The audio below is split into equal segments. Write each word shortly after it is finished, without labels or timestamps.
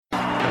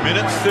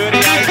Minute 38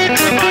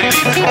 remaining.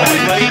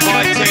 Lead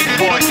by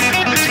 10 points.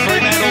 It's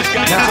Fremantle's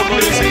game to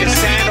lose here.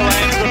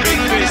 Sandilands the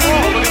big fist.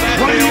 Oh, look at that.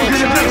 Bill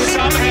Chase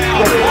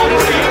somehow manages to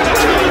get to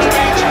Jones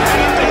bench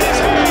into his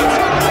hands.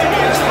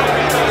 Maybe it's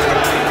Fremantle's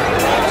game.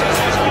 Rogers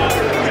is on.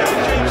 Bill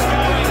keeps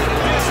going.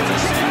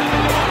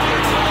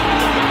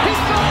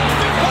 This to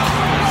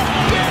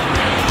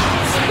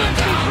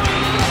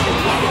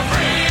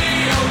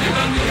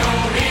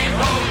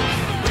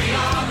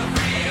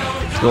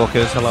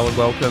Dorkers, hello and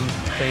welcome.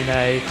 It's been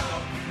a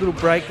little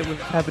break that we've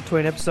had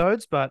between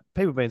episodes, but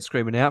people have been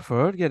screaming out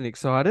for it, getting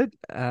excited.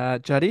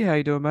 Juddy, how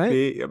you doing,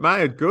 mate?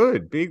 Mate,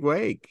 good. Big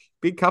week.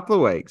 Big couple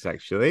of weeks,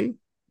 actually.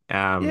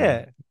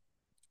 Yeah.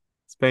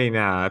 It's been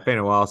a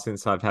while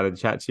since I've had a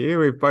chat to you.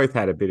 We've both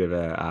had a bit of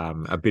a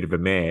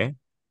mare.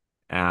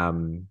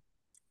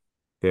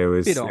 There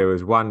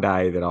was one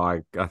day that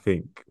I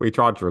think we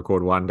tried to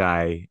record one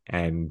day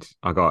and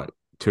I got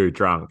too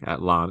drunk at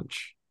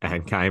lunch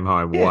and came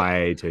home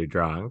way too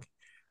drunk.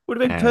 Would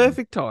have been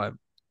perfect time.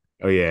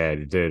 Oh yeah,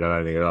 dude.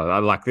 I don't think I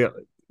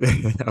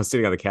was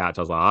sitting on the couch.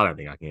 I was like, I don't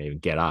think I can even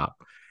get up.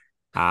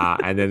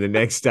 And then the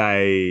next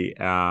day,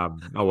 I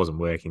wasn't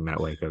working that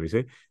week,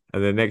 obviously.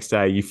 And the next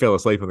day, you fell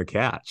asleep on the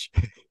couch.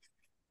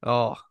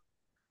 Oh,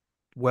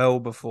 well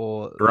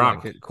before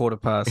drunk. Like at quarter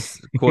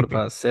past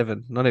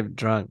 7. Not even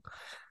drunk.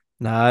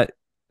 No,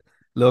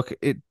 look,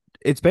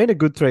 it's been a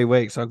good 3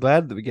 weeks. I'm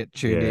glad that we get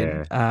tuned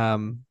in.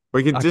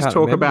 We can just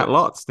talk about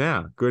lots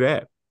now. Good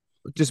app.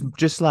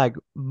 Just like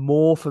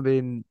morph them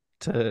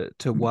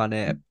into one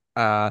app.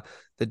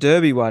 The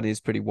Derby one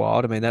is pretty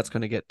wild. I mean, that's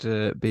going to get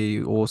to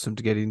be awesome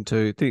to get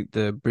into. I think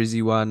the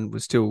Brizzy one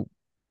was still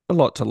a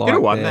lot to like. Could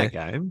have won that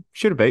game.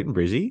 Should have beaten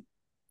Brizzy.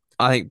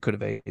 I think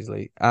could have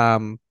easily.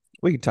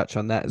 We can touch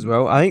on that as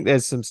well. I think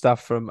there's some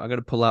stuff I'm going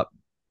to pull up.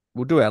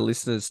 We'll do our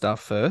listeners' stuff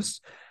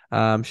first.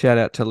 Shout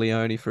out to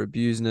Leone for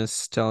abusing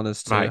us, telling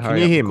us to hurry up. Can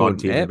you hear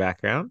Monty in the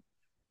background?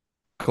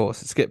 Of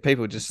course, it's get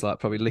people just like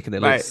probably licking their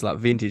lips. It's like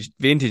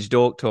vintage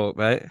dork talk,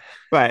 mate.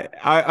 Mate,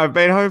 I've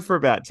been home for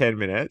about 10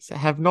 minutes,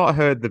 have not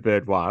heard the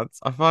bird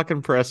once. I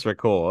fucking press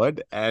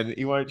record and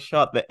he won't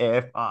shut the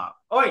F up.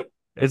 Oi!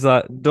 It's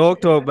like dork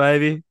talk,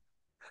 baby.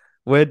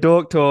 We're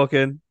dork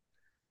talking.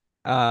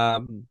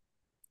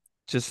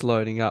 Just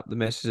loading up the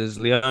messages.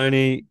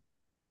 Leone,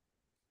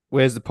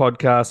 where's the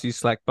podcast, you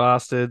slack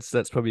bastards?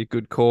 That's probably a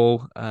good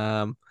call.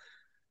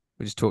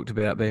 We just talked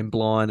about being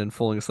blind and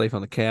falling asleep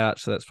on the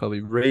couch, so that's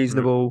probably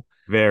reasonable.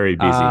 Very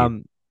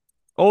busy.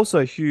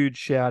 Also, huge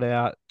shout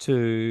out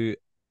to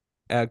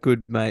our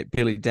good mate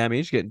Billy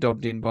Damage getting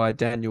dobbed in by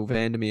Daniel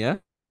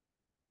Vandermeer.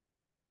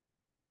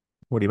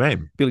 What do you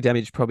mean? Billy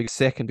Damage, probably the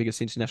second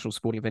biggest international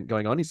sporting event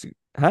going on. Did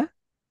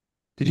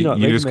you not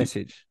read the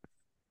message?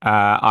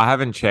 I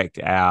haven't checked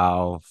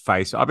our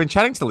face. I've been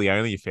chatting to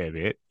Leone a fair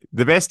bit.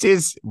 The best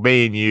is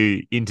me and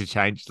you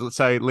interchange.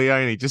 So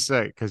Leone, just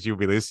so because you'll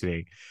be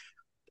listening.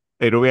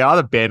 It'll be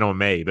either Ben or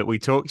me, but we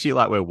talk to you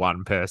like we're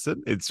one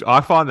person.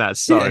 I find that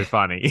so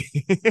funny.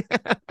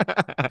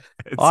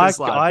 I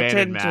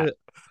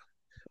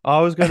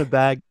was going to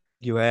bag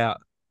you out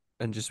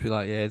and just be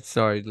like, "Yeah,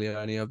 sorry,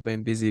 Leone, I've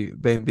been busy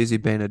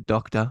being a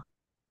doctor."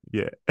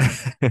 Yeah,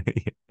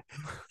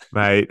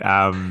 mate.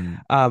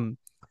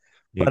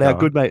 But our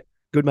good mate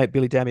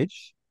Billy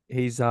Damage,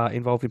 he's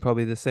involved in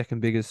probably the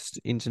second biggest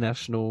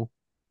international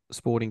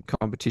sporting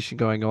competition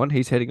going on.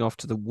 He's heading off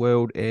to the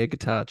World Air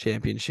Guitar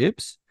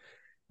Championships.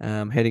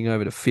 Heading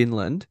over to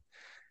Finland.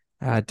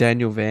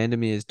 Daniel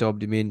Vandermeer has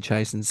dobbed him in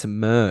chasing some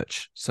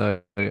merch. So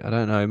I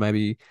don't know,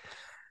 maybe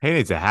he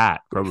needs a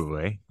hat,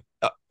 probably.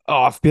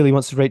 If Billy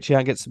wants to reach out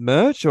and get some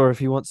merch, or if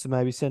he wants to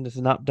maybe send us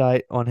an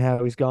update on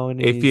how he's going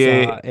in his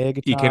air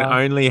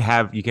guitar.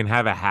 You can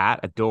have a hat,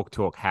 a Dork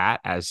Talk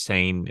hat, as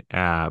seen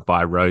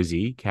by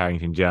Rosie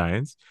Carrington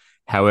Jones.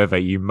 However,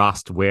 you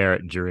must wear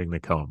it during the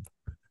comp.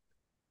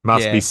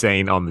 Must be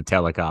seen on the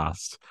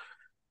telecast.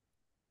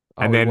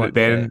 And where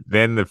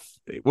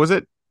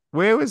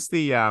was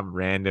the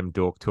random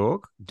Dork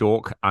Talk?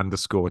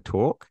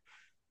 Dork_talk.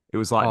 It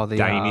was like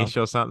Danish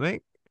or something.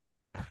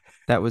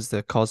 That was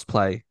the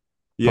cosplay.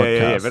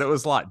 Yeah, but it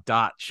was like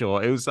Dutch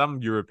or it was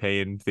some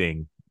European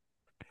thing.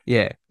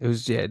 Yeah, it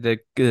was the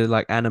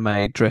like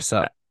anime dress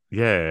up.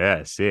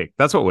 Yeah, sick.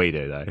 That's what we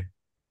do though.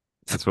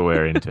 That's what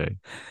we're into.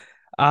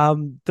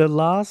 The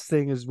last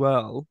thing as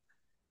well,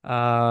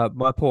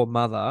 my poor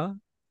mother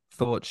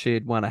thought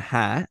she'd won a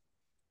hat.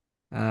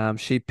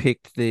 She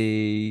picked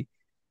the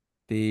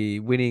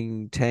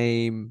winning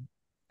team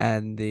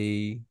and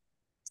the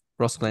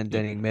Ross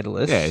Glendenning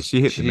medalist. Yeah,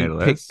 she hit the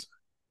medalist.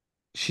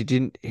 She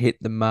didn't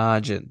hit the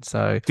margin.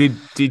 So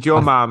did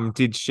your mum?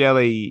 Did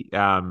Shelley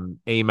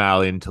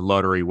email into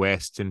Lottery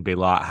West and be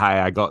like, "Hey,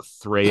 I got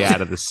 3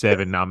 out of the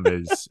 7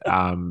 numbers.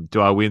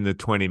 Do I win the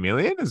 20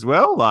 million as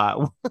well?" Like,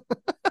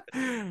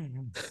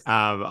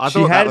 I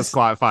thought that was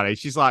quite funny.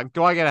 She's like,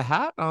 "Do I get a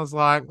hat?" I was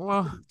like,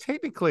 "Well,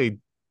 technically."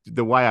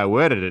 The way I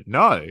worded it,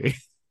 no.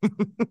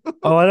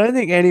 I don't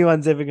think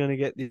anyone's ever going to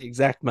get the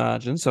exact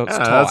margin, so it's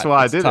tight. That's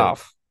why it's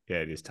tough. Yeah,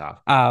 it is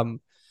tough.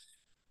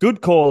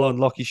 good call on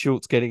Lockie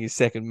Schultz getting his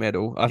second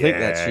medal. I think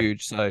that's Yeah.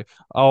 huge. So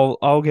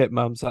I'll get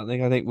Mum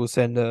something. I think we'll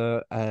send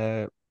her.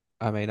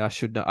 I mean,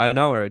 I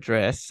know her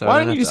address, so I Why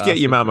don't don't you have to just get ask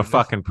your her mum for a a message.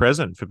 fucking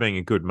present for being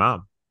a good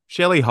mum?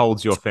 Shelley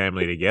holds your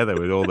family together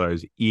with all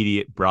those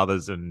idiot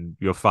brothers and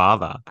your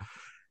father.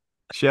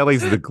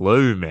 Shelley's the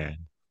glue,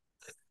 man.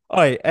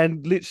 Oh,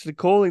 and literally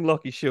calling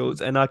Lockie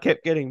Schultz, and I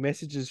kept getting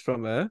messages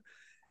from her,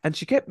 and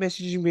she kept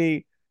messaging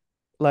me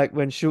like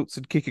when Schultz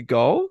would kick a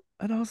goal,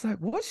 and I was like,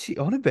 "What's she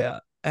on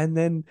about?" And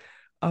then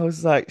I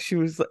was like,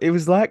 it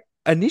was like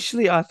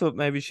initially I thought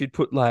maybe she'd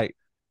put like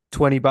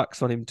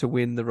 $20 on him to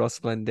win the Ross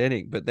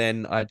Glendenning, but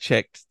then I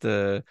checked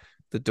the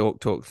Dork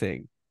Talk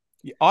thing.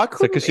 I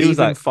So because couldn't she was even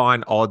like,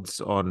 find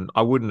odds on.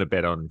 I wouldn't have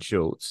bet on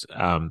Schultz.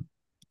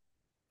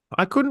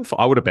 I couldn't.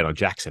 I would have bet on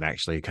Jackson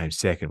actually, who came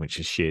second, which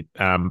is shit.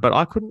 But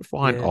I couldn't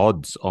find yeah,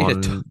 odds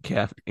on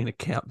in a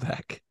count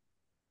back.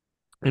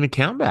 in a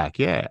countback.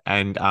 Yeah,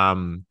 and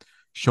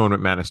Sean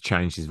McManus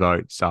changed his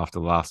votes after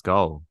the last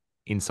goal.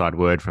 Inside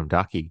word from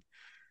Ducky,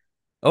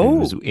 who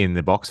was Oh, in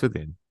the box with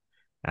him,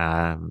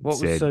 what was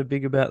said, so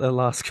big about the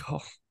last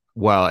goal?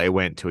 well, it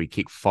went to he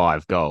kicked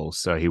 5 goals,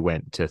 so he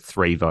went to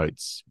 3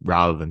 votes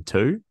rather than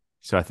 2.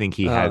 So I think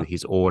he had Uh,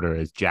 his order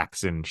as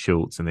Jackson,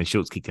 Schultz, and then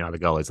Schultz kicked another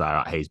goal. He's like, all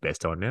right, he's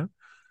best on now.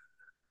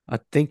 I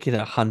think in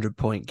a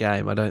 100-point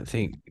game, I don't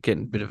think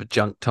getting a bit of a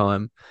junk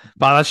time.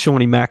 But that's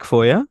Shawnee Mack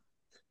for you.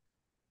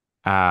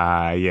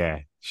 Yeah,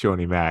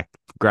 Shawnee Mack,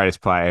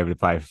 greatest player ever to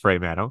play for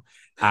Fremantle.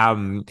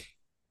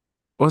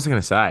 What was I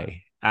going to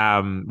say?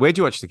 Where'd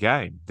you watch the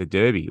game, the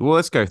Derby? Well,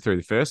 let's go through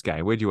the first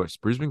game. Where'd you watch the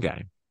Brisbane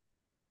game?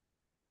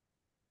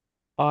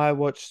 I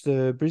watched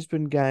the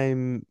Brisbane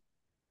game.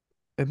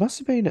 It must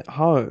have been at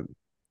home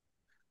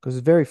because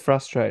it's very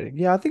frustrating.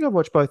 Yeah, I think I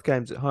watched both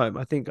games at home.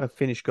 I think I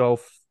finished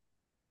golf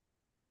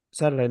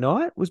Saturday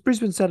night. Was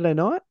Brisbane Saturday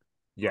night?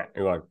 Yeah,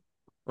 it was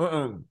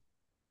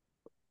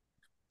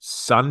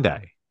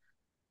Sunday,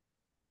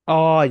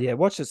 Oh yeah,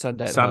 watched it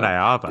Sunday at Sunday home.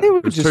 Arvo. There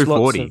It were was just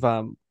lots of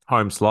 2:40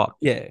 home slot.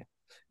 yeah.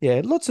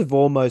 Yeah, lots of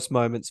almost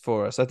moments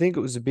for us. I think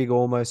it was a big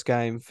almost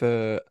game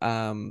for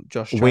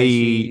Josh We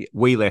Tracy.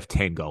 we left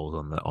 10 goals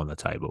on the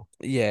table.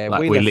 Yeah,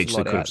 Like we we left a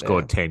literally lot could have out there.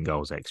 scored 10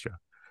 goals extra.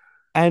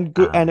 And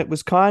good, and Um, it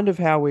was kind of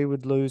how we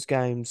would lose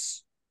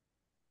games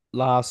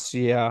last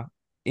year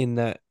in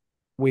that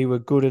we were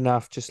good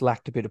enough, just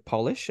lacked a bit of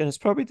polish. And it's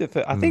probably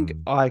I think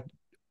mm,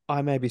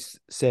 I maybe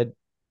said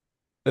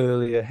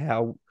earlier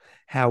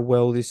how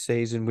well this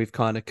season we've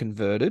kind of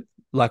converted.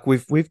 Like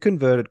we've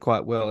converted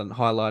quite well and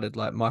highlighted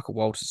like Michael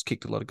Walters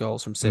kicked a lot of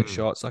goals from set mm.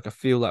 shots. Like I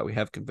feel like we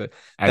have converted.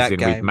 As That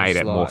in, we've game made was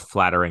it more like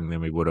flattering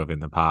than we would have in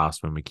the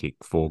past when we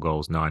kicked 4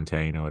 goals,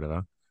 19 or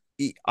whatever.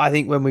 I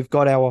think when we've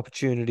got our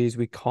opportunities,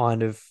 we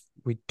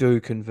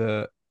do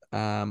convert,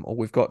 or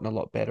we've gotten a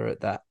lot better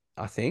at that.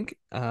 I think,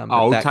 but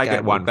I'll that take it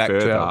game we're one back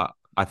to our further.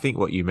 I think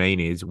what you mean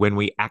is when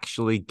we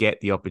actually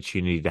get the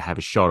opportunity to have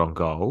a shot on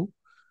goal,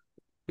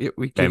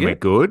 we kick then we're it.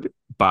 good.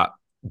 But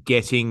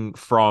getting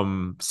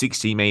from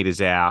 60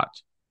 meters out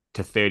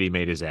to 30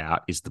 meters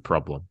out is the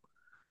problem.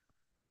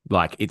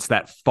 Like it's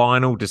that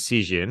final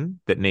decision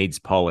that needs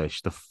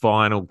polish, the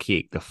final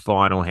kick, the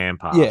final hand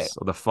Yeah, pass,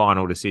 or the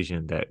final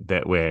decision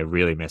that we're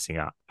really messing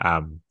up.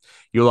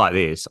 You're like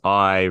this.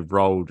 I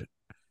rolled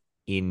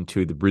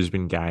into the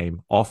Brisbane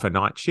game off a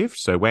night shift,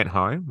 so went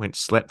home,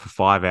 slept for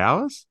 5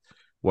 hours,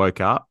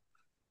 woke up,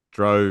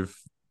 drove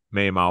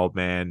me and my old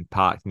man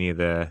parked near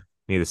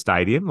the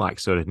stadium, like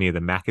sort of near the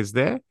Maccas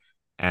there,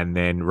 and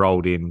then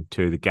rolled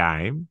into the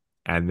game,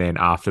 and then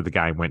after the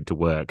game went to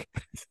work.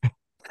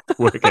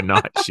 Work a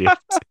night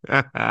shift.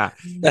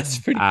 that's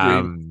pretty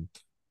grim.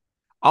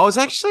 I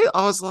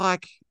was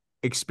like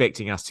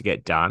expecting us to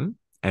get done,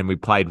 and we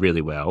played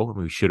really well, and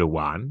we should have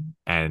won.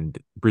 And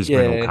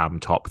Brisbane will Yeah, come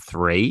top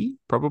 3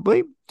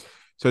 probably.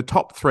 So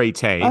top 3 I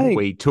team, think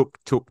we took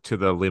to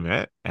the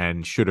limit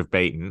and should have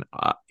beaten.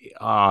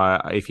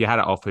 If you had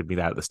offered me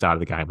that at the start of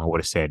the game, I would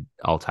have said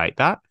I'll take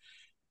that.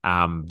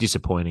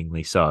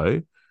 Disappointingly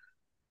so.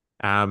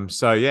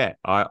 So yeah,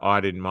 I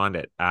didn't mind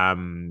it.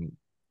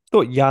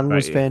 thought Young But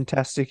was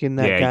fantastic in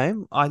that yeah,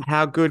 game. I'm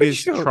how good pretty is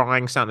sure.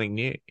 trying something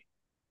new?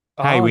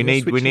 Hey, Oh, you're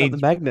switching up the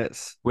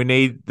magnets. we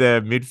need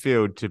the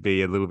midfield to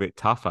be a little bit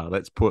tougher.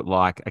 Let's put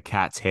like a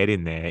cat's head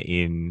in there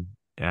in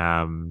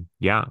Young,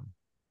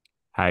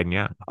 Hayden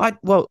Young.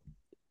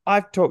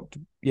 I've talked.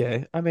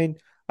 Yeah, I mean,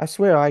 I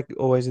swear I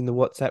always in the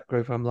WhatsApp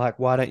group. I'm like,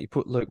 why don't you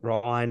put Luke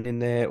Ryan in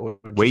there or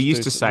We just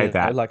used do to say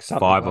that like something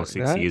 5 or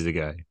 6 that? years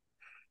ago.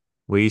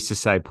 We used to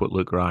say put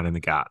Luke Ryan in the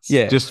guts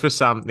Yeah, just for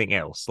something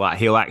else. Like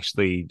he'll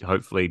actually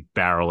hopefully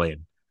barrel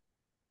in.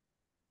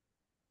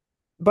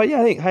 but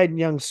yeah, I think Hayden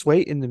Young's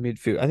sweet in the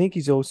midfield. I think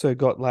he's also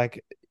got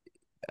like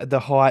the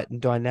height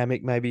and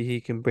dynamic. Maybe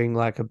he can bring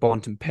like a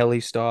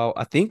Bontempelli style.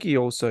 I think he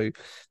also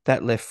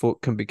that left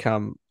foot can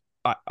become.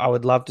 I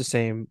would love to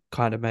see him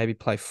kind of maybe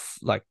play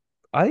like.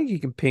 I think he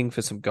can ping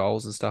for some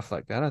goals and stuff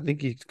like that. I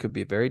think he could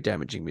be a very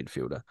damaging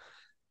midfielder.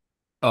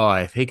 Oh,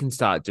 if he can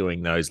start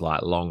doing those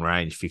like long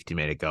range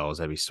 50-meter goals,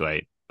 that'd be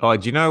sweet. Oh,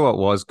 do you know what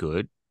was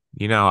good?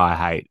 You know, I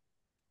hate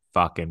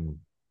fucking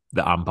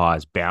the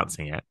umpires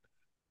bouncing it.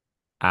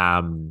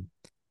 Um,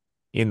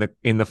 in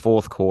the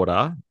fourth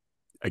quarter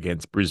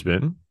against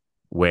Brisbane,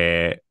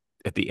 where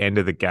at the end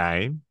of the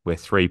game we're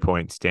 3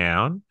 points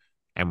down,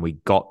 and we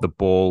got the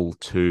ball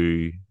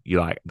to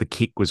the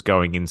kick was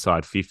going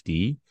inside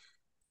 50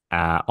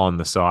 on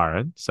the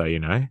siren, so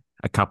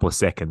a couple of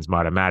seconds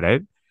might have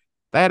mattered.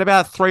 They had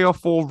about 3 or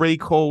 4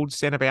 recalled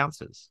centre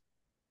bounces,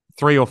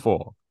 3 or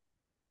 4.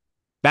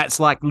 That's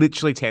like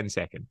literally 10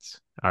 seconds,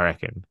 I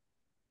reckon.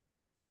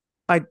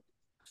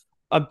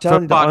 I'm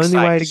telling you, the only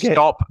way to get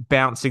stop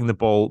bouncing the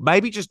ball.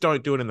 Maybe just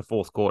don't do it in the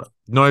fourth quarter.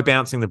 No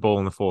bouncing the ball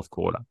in the fourth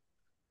quarter.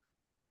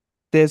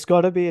 There's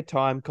got to be a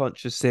time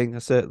conscious thing. I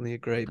certainly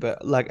agree.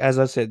 But like, as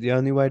I said, the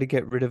only way to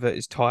get rid of it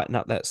is tighten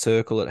up that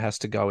circle it has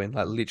to go in,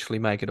 like literally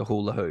make it a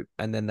hula hoop,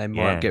 and then they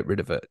might get rid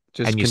of it.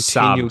 Just and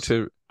continue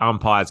to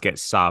umpires get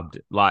subbed.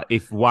 Like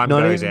if one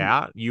goes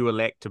out, you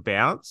elect to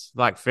bounce.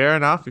 Like fair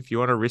enough. If you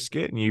want to risk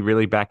it and you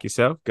really back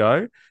yourself,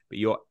 go. But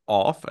you're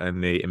off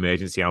and the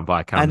emergency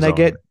umpire comes and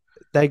on.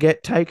 They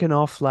get taken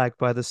off like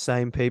by the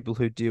same people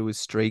who deal with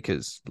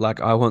streakers.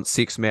 Like I want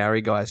 6 Maori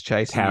guys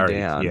chasing you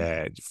down.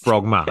 Yeah,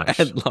 frog march.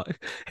 And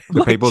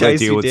the people that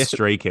deal with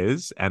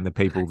streakers and the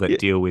people that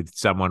deal with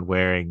someone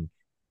wearing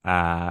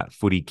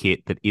footy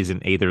kit that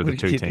isn't either of the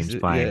two teams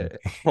playing.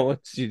 Yeah.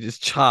 Once you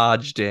just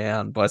charge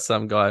down by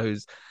some guy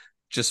who's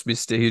just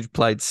who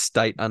played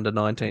state under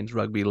 19s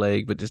rugby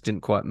league but just didn't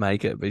quite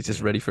make it, but he's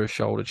just ready for a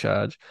shoulder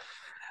charge.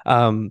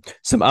 Some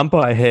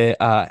umpire here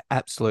are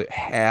absolute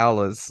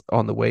howlers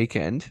on the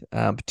weekend,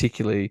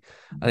 particularly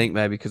I think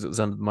maybe because it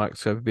was under the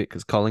microscope a bit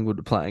because Collingwood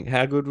were playing.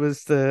 How good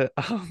was the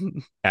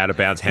out of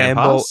bounds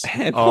handball?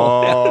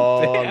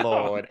 Oh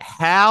Lord,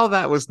 how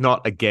that was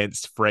not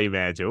against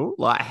Fremantle?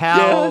 Like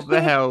how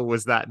the hell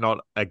was that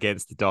not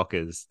against the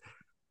Dockers?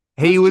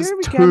 He was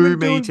Jeremy 2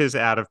 meters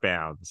out of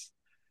bounds.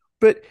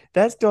 But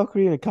that's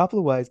Dockery in a couple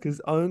of ways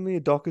because only a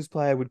Dockers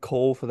player would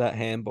call for that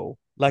handball.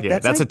 Like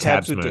that's a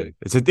Tabs move.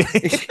 It's a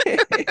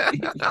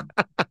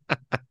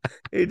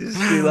he'd just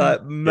be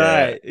like,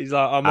 mate. Yeah. He's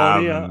like, I'm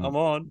on here. I'm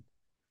on.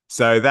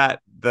 So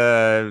that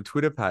the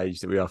Twitter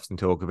page that we often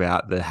talk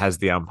about, that has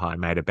the umpire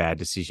made a bad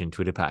decision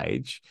Twitter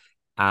page,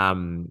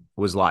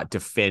 was like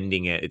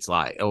defending it. It's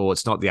like, oh,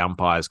 it's not the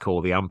umpire's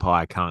call. The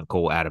umpire can't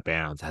call out of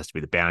bounds. It has to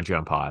be the boundary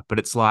umpire. But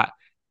it's like,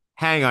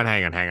 hang on.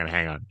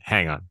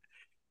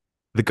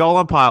 The goal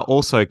umpire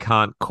also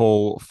can't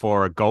call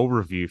for a goal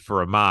review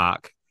for a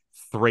mark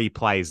 3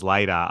 plays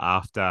later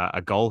after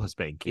a goal has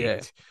been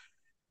kicked.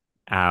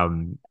 Yeah.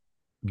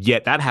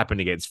 Yet that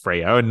happened against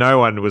Freo, and no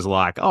one was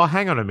like, oh,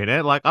 hang on a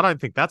minute. Like, I don't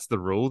think that's the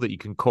rule that you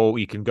can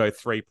go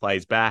 3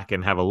 plays back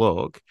and have a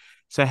look.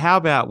 So how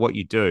about what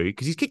you do?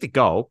 Because he's kicked a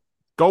goal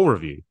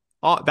review.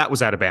 Oh, that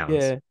was out of bounds.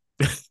 Yeah.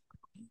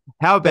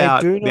 How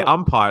about the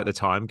umpire at the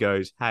time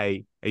goes,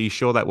 hey, are you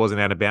sure that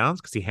wasn't out of bounds?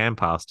 Because he hand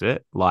passed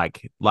it.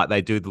 Like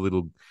they do the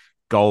little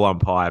goal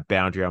umpire,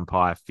 boundary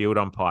umpire, field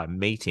umpire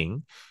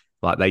meeting.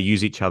 Like they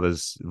use each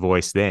other's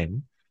voice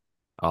then.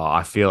 Oh,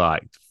 I feel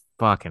like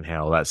fucking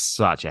hell, that's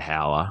such a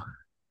howler.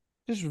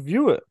 Just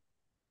review it.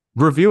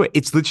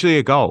 It's literally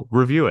a goal.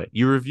 Review it.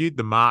 You reviewed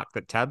the mark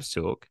that Tabs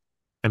took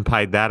and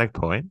paid that a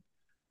point.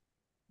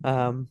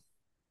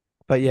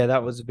 But yeah,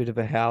 that was a bit of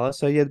a howler.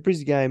 So yeah, the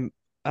Brisbane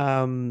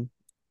game,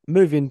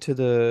 move into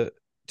the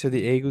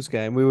Eagles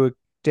game. We were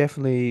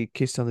definitely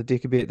kissed on the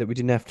dick a bit that we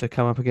didn't have to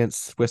come up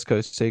against West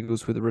Coast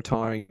Eagles with a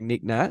retiring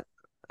Nick Nat.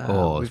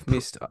 We've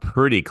missed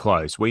pretty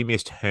close. We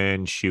missed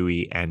Hearn,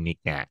 Shuey, and Nick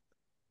Nat.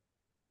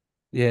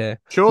 Yeah,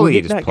 surely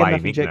he just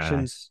played Nick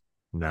injections.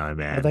 Nat. No,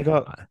 man. They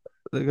got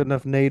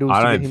enough needles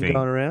to get him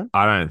going around.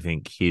 I don't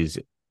think his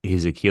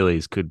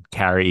Achilles could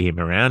carry him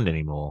around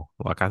anymore.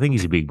 Like I think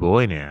he's a big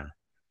boy now.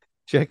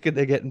 Do you reckon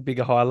they're getting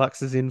bigger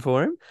Hiluxes in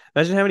for him?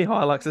 Imagine how many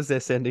Hiluxes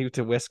they're sending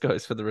to West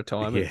Coast for the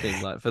retirement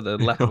thing, like for the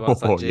lack of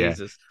us. Like,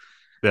 Jesus.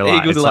 They're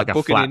like, Eagles it's like a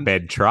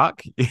flatbed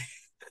truck.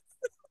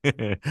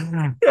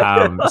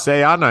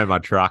 See, I know my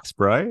trucks,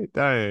 bro.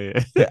 Don't.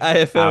 The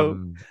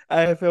AFL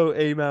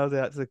emails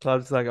out to the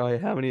clubs like, oh,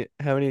 how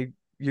many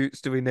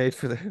utes do we need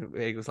for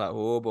the Eagles? Like,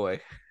 oh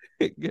boy,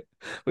 a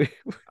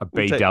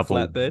B double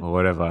or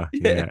whatever.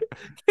 Yeah.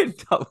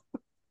 Double.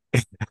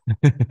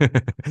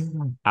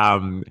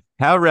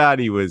 How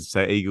rowdy was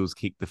so Eagles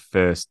kicked the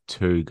first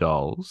 2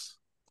 goals,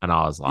 and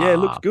I was like, yeah, it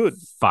looks good.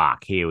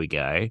 Fuck, here we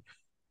go.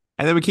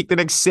 And then we kicked the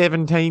next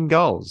 17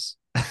 goals.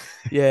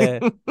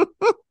 Yeah.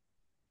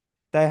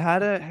 They had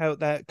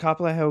that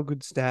couple of hell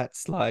good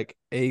stats. Like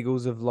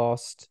Eagles have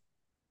lost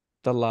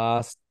in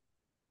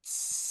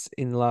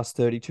the last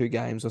 32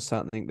 games or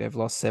something. They've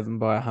lost 7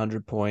 by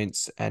 100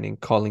 points, and in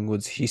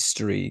Collingwood's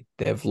history,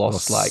 they've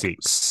lost like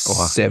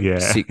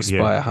 6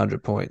 by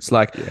 100 points.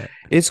 Like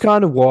it's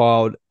kind of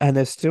wild, and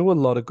there's still a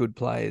lot of good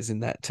players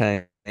in that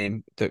team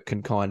that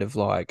can kind of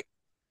like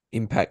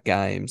impact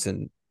games.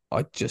 And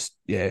I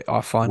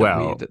find it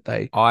weird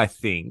that I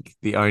think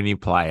the only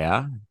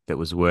player that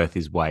was worth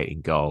his weight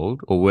in gold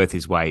or worth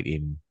his weight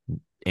in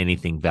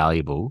anything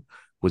valuable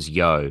was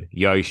Yo.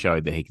 Yo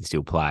showed that he can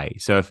still play.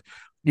 So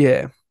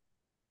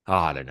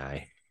I don't know.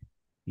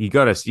 you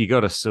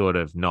gotta sort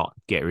of not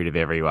get rid of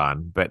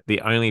everyone, but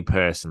the only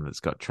person that's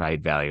got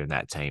trade value in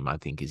that team, I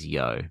think, is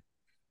Yo.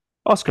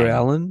 Oscar And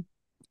Allen.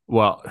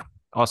 well,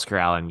 Oscar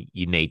Allen,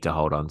 you need to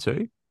hold on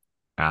to.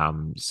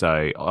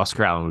 So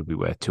Oscar Allen would be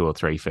worth 2 or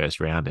 3 first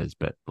rounders,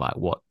 but like,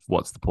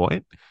 what's the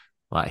point?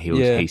 Like,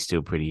 Yeah. he's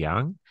still pretty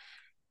young.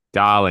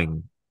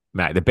 Darling,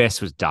 mate, the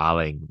best was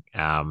Darling.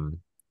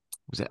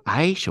 Was it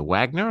Aish or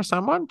Wagner or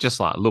someone? Just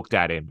like looked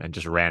at him and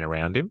just ran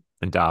around him,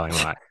 and Darling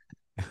like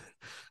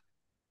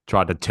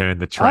tried to turn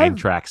the train I've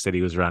tracks that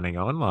he was running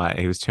on. Like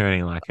he was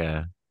turning like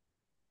a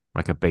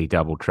B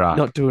double truck.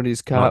 not doing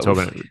his Not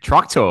cartwheel. talking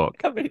truck talk.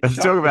 I mean, Let's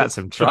talk about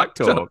some truck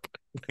talk.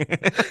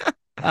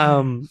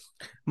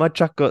 My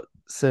truck got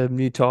some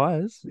new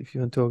tires. If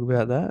you want to talk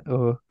about that,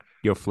 or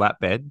Your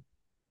flatbed.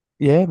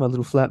 yeah, my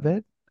little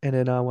flatbed,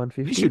 NNR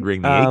You should 150.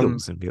 ring the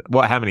Eagles and be like,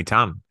 what? How many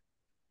ton?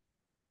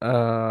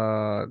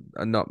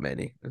 Not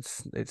many.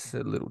 It's a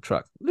little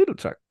truck.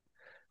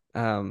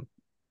 Um,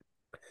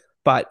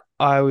 but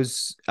I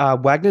was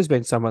Wagner's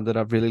been someone that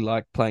I've really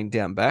liked playing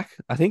down back.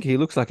 I think he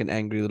looks like an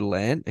angry little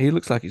ant. He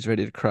looks like he's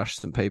ready to crush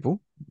some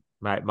people.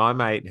 Mate, my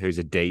mate who's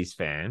a D's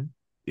fan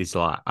is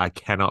like, I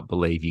cannot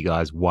believe you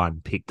guys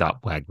picked up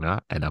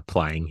Wagner and are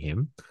playing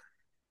him.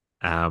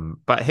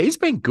 But he's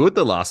been good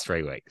the last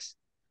 3 weeks.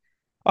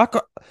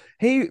 But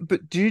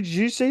did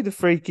you see the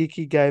free kick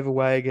he gave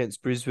away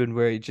against Brisbane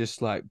where he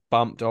just like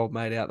bumped old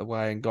mate out the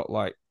way and got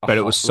like But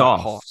it was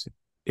soft.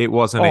 It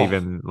wasn't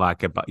even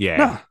like yeah.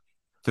 No,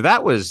 So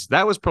that was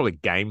probably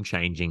game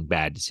changing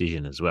bad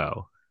decision as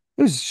well.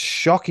 it was a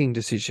shocking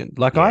decision.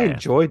 Like I Yeah.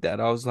 enjoyed that.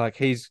 I was like,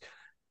 he's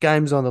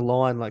game's on the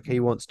line, like he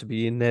wants to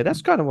be in there.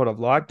 That's kind of what I've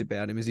liked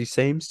about him, is he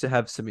seems to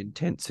have some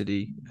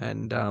intensity.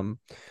 And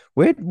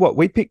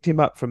we picked him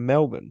up from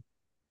Melbourne.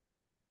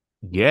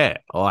 Yeah.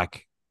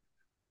 Like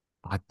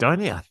I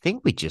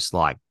think we just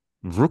like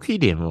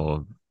rookied him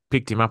or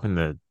picked him up in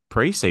the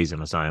preseason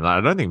or something. Like,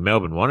 I don't think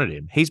Melbourne wanted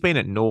him. He's been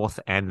at North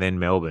and then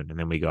Melbourne, and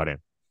then we got him.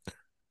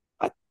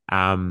 I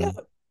Um, yeah,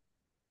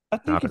 I I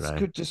think don't it's know.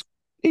 good. Just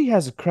he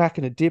has a crack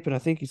and a dip, and I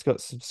think he's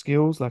got some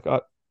skills. Like I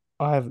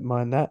haven't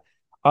mind that.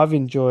 I've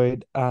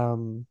enjoyed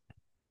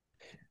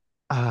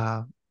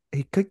uh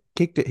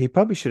kicked it. He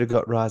probably should have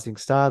got Rising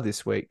Star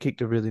this week.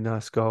 Kicked a really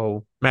nice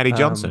goal. Matty Um,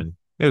 Johnson.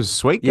 It was a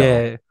sweet goal.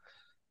 yeah,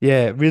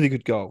 yeah, really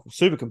good goal.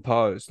 Super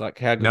composed. Like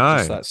how good,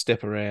 just No, like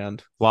step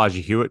around. Elijah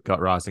Hewitt got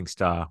Rising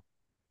Star.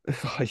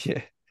 Oh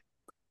yeah,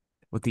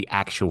 What the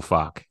actual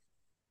fuck?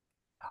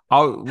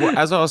 Oh, well,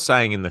 as I was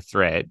saying in the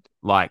thread,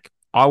 like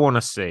I want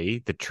to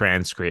see the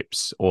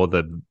transcripts or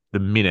the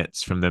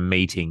minutes from the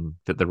meeting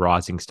that the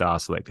Rising Star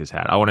selectors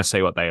had. I want to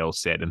see what they all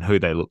said and who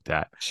they looked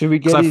at. should we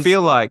Because get his?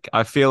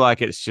 I feel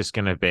like it's just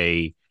going to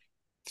be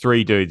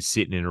 3 dudes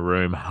sitting in a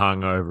room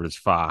hungover as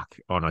fuck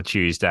on a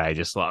Tuesday,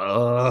 just like,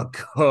 oh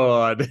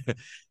god,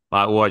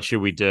 like what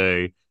should we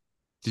do?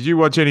 Did you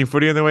watch any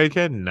footy on the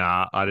weekend?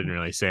 Nah, I didn't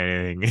really see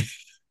anything.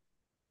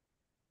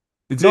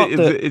 Not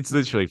that It's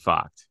literally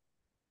fucked.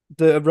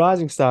 the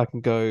Rising Star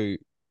can go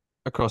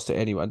across to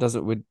anyone,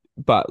 doesn't it?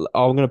 But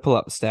I'm going to pull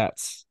up the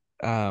stats.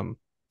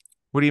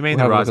 What do you mean We'll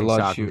the have a look at Rising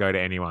Star can Elijah. go to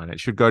anyone? It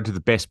should go to the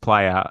best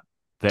player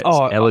that's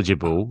Oh,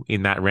 eligible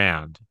in that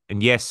round.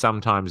 And yes,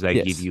 sometimes they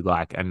give yes. you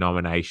like a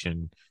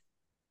nomination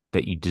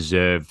that you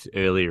deserved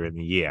earlier in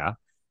the year.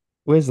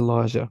 Where's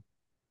Elijah?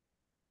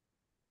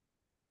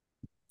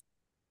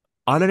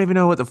 I don't even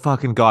know what the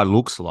fucking guy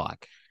looks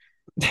like.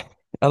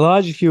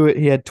 Elijah Hewitt,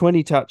 he had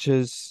 20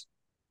 touches,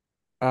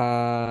 3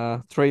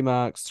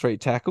 marks, 3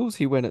 tackles.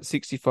 He went at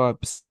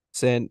 65%.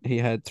 He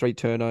had 3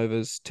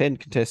 turnovers, 10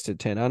 contested,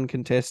 10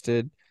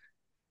 uncontested,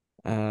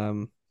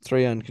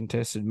 3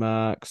 uncontested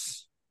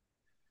marks,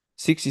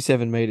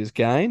 67 meters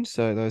gained.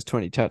 So those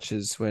 20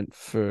 touches went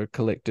for a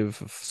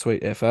collective of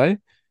sweet FA.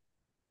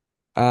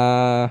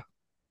 Yeah,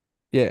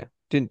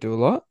 didn't do a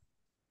lot.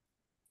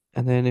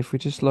 And then if we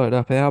just load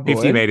up our 50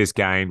 boy, meters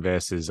gained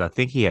versus, I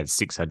think he had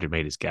 600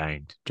 meters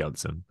gained,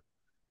 Johnson.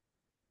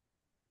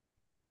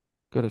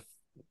 got to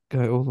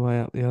go all the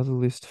way up the other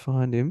list to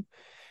find him.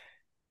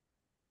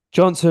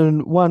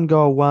 Johnson, 1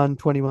 goal,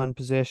 21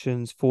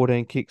 possessions,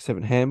 14 kicks,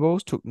 7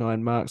 handballs, took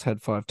 9 marks,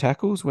 had 5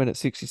 tackles, went at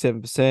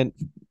 67%.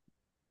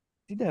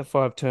 Did have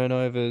 5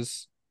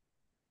 turnovers.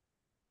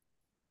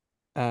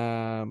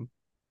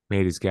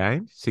 Meters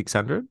gained,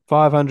 600.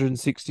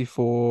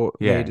 564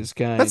 Yeah. meters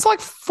gained. That's like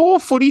 4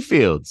 footy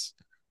fields.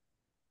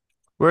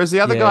 Whereas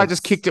the other Yeah, guy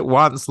just kicked it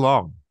once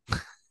long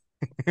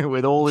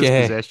with all his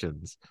Yeah.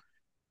 possessions.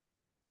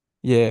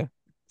 Yeah.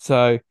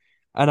 So,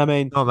 and I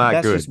mean, Not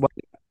that good.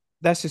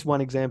 That's just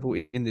one example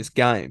in this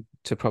game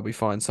to probably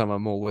find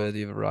someone more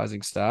worthy of a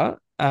rising star.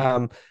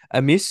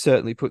 Amiss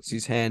certainly puts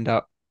his hand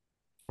up.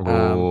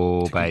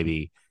 Oh,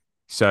 baby.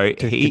 So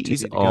to he's continue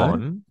to go.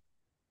 on,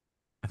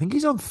 I think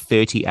he's on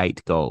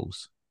 38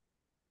 goals.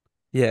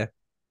 Yeah.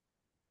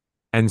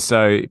 And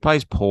so he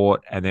plays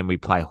Port and then we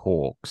play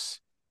Hawks.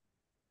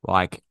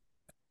 Like,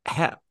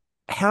 how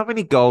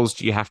many goals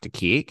do you have to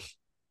kick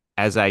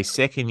as a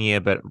second year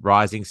but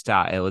rising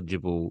star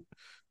eligible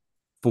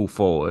full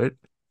forward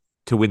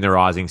to win the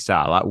rising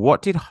star? Like,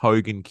 what did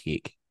Hogan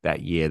kick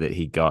that year that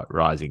he got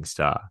Rising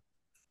Star?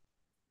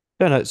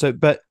 No, no. So,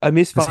 but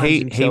Amiss Because finds he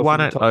himself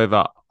won in the it top.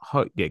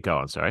 over. Yeah, go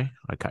on. Sorry,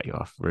 I cut you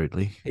off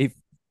rudely. He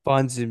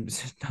finds him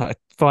no,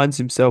 finds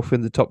himself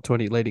in the top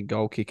 20 leading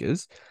goal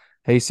kickers.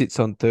 He sits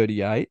on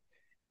 38.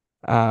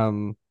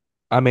 Um,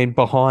 I mean,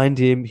 behind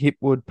him,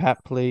 Hipwood,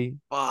 Papley.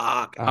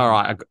 Fuck. All Um,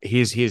 right.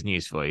 Here's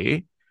news for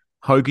you.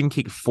 Hogan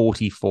kicked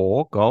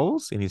 44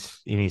 goals in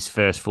his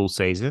first full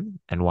season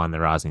and won the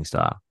Rising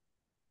Star.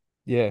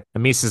 yeah,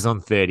 And misses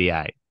on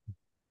 38.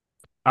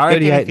 I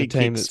reckon 38 if in a he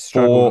team kicks that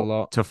struggled a four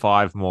lot. to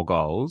five more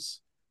goals,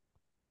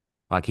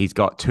 like he's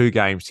got 2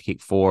 games to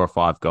kick 4 or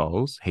 5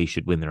 goals, he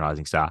should win the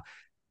Rising Star.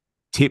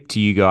 Tip to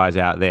you guys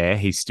out there,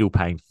 he's still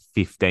paying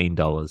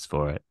 $15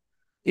 for it.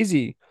 Is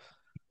he?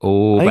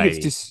 Oh, I think it's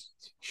baby. just.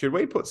 Should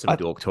we put some I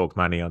Dork Talk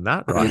money on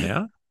that right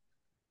now?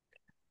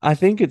 I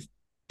think it's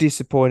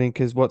disappointing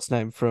because what's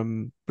name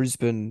from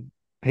Brisbane,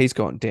 he's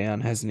gone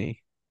down, hasn't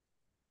he?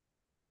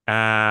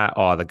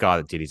 The guy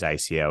that did his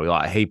ACL,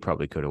 like he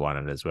probably could have won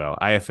it as well.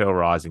 AFL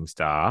Rising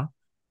Star,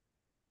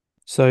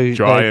 So they're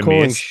Dryer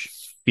calling.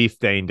 miss,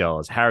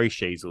 $15. Harry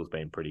Sheasel's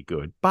been pretty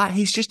good, but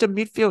he's just a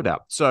midfielder.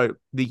 So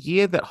the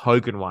year that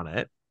Hogan won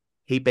it,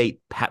 he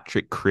beat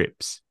Patrick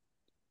Cripps,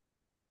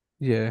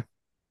 Yeah,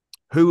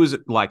 who was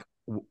like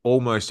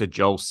almost a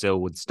Joel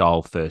Selwood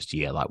style first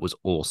year, like was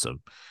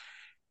awesome.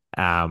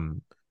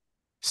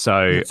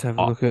 So let's have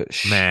a look at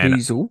man,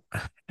 Sheasel.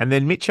 and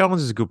then Mitch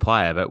Owens is a good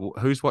player, but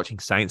who's watching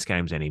Saints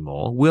games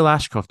anymore? Will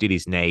Ashcroft did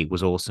his knee,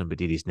 was awesome, but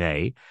did his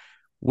knee.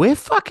 We're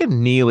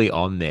fucking nearly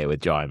on there with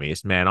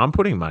Jaimis, man. I'm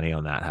putting money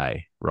on that,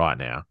 hey, right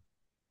now.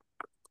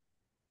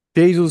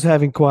 Diesel's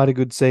having quite a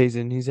good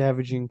season. He's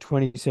averaging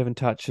 27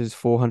 touches,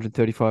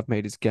 435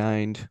 meters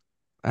gained.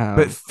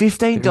 But Who-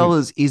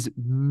 $15 is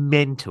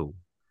mental.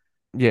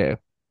 yeah,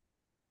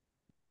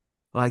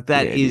 Like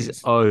yeah, that it is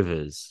is.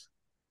 overs.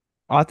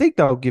 I think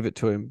they'll give it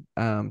to him,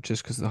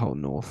 just because of the whole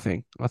North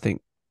thing. I think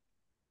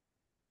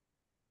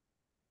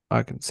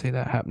I can see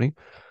that happening.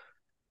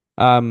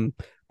 But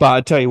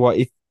I tell you what,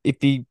 if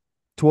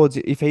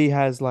he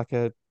has like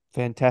a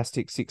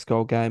fantastic 6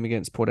 goal game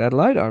against Port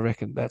Adelaide, I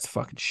reckon that's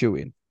fucking shoe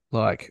in.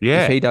 Like if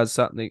Yeah, he does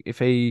something, if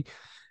he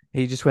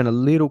just went a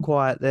little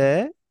quiet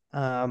there,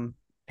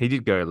 he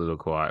did go a little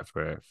quiet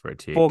for a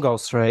 4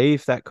 goals, tick. 3.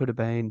 If that could have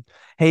been,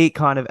 he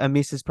kind of a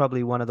miss is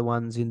probably one of the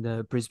ones in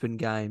the Brisbane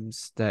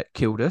games that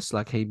killed us.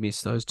 Like he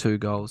missed those 2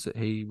 goals that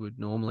he would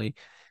normally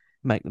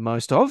make the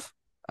most of.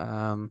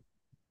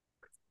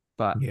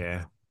 But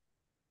Yeah.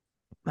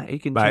 mate, he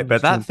Mate, continues but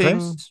to that thing,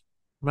 impress.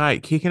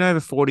 mate, kicking over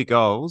 40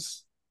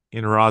 goals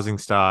in a Rising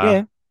Star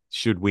Yeah.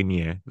 should win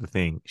you the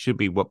thing. Should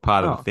be what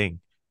part of the Oh, thing,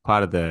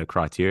 part of the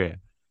criteria.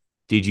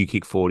 Did you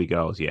kick 40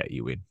 goals? Yeah,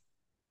 you win.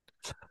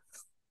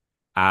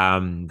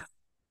 Um,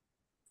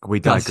 we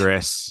does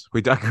digress.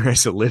 We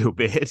digress a little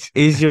bit.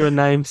 is your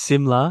name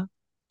similar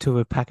to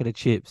a packet of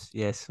chips?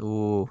 Yes.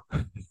 Or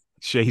do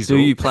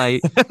Sheasel. you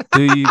play?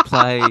 Do you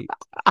play?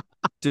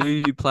 Do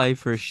you play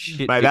for a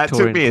shit Mate, that took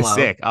Victorian me a club?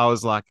 sec. I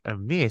was like, a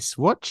miss?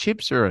 What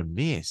chips are a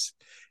miss?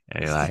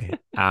 Anyway,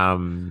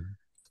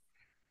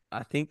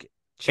 I think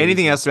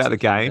anything else Cheesel's about the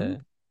just up game? there.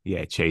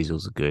 Yeah,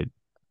 Cheezels are good.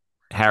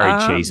 Harry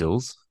Um,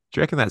 Cheezels. Do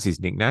you reckon that's his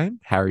nickname?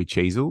 Harry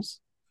Cheezels?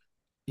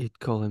 you'd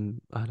call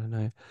him. I don't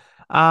know.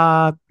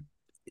 Uh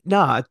no,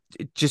 I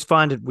just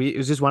find it weird. It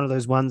was just one of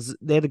those ones.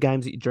 They're the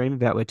games that you dream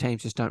about where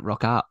teams just don't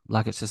rock up.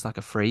 Like it's just like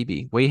a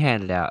freebie. We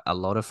handed out a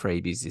lot of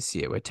freebies this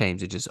year where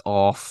teams are just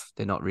off.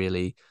 They're not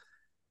really.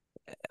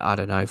 I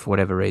don't know, for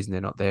whatever reason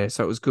they're not there.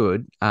 So it was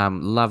good.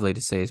 Lovely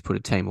to see us put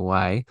a team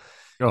away.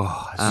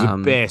 Oh, this is the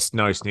Um, best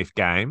no sniff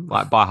game.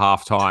 Like by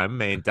halftime,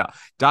 me and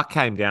Duck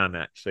came down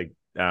actually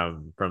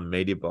from the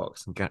media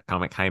box and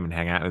came and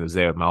hang out and was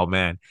there with my old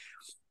man.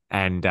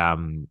 And I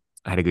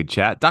had a good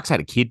chat. Duck's had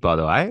a kid, by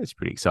the way. It's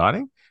pretty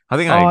exciting. I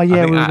think oh I yeah,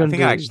 think we were I going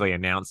think I to do actually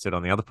announced it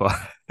on the other pod.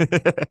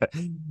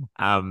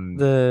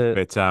 the.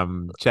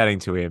 But chatting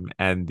to him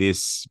and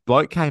this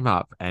bloke came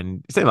up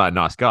and seemed like a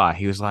nice guy.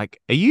 He was like,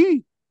 "Are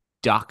you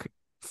Duck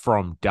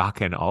from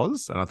Duck and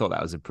Oz?" And I thought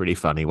that was a pretty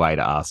funny way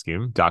to ask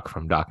him, Duck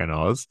from Duck and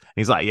Oz. And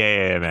he's like,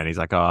 yeah, man. He's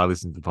like, "Oh, I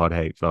listen to the pod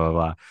heaps, blah, blah,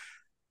 blah."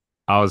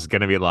 I was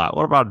going to be like,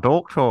 "What about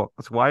Dork Talk?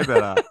 It's way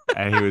better."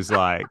 And he was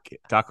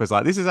like, Duck was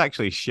like, "This is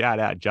actually shout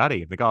out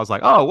Juddy." And the guy was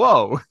like, "Oh,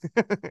 whoa."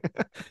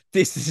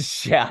 This is a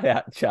shout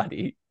out,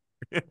 Chuddy.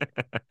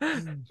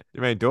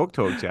 You mean Dork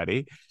Talk,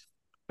 Juddy?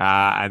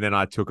 And then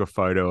I took a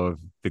photo of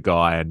the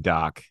guy and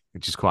Duck,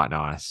 which is quite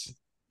nice.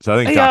 So I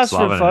think He Duck's asked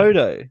for a loving it.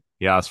 photo.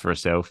 He asked for a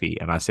selfie,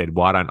 and I said,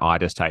 "Why don't I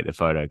just take the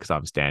photo? Because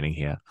I'm standing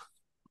here."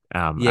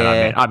 And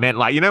Yeah. I meant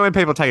like when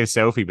people take a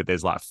selfie, but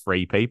there's like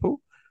 3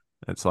 people.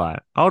 It's like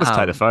I'll just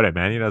take the Um. photo,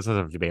 man. It doesn't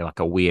have to be like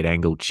a weird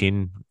angled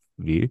chin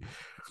view.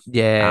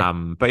 Yeah.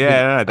 But I think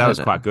yeah, no, I that don't was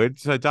know. quite good.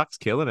 So Duck's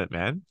killing it,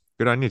 man.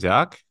 Good on you,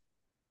 Duck.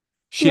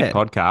 Shit Yeah.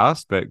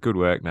 podcast, but good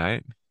work,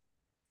 mate.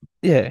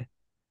 Yeah.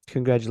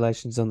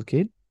 Congratulations on the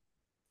kid.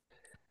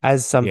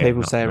 As some Yeah,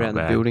 people say not around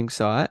the bad. building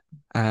site,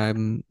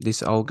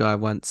 this old guy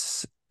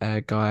once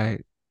a guy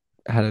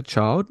had a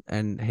child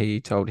and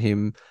he told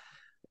him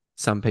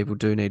some people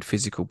do need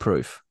physical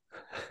proof.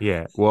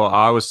 Yeah. Well,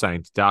 I was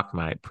saying to Duck,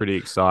 mate, pretty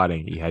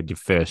exciting. You had your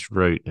first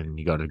root and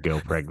you got a girl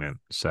pregnant.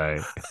 So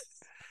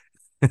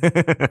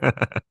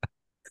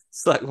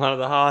It's like one of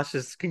the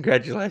harshest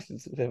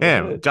congratulations I've ever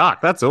yeah, heard.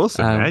 Duck, that's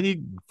awesome, Um, man.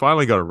 You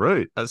finally got a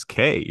root. That's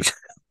key.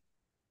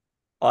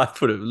 I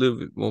put it a little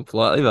bit more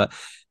politely, but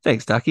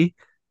thanks, Ducky.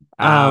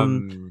 Um,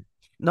 Um,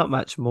 not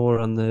much more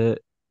on the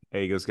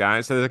Eagles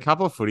game. So there's a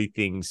couple of footy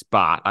things,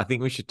 but I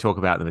think we should talk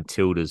about the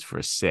Matildas for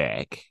a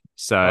sec.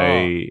 So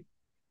oh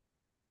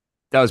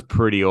that was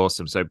pretty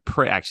awesome. So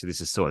actually,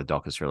 this is sort of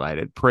Dockers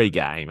related.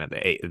 Pre-game at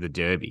the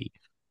Derby,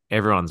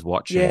 everyone's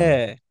watching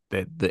yeah.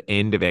 the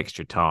end of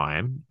extra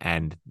time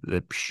and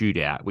the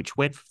shootout, which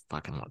went for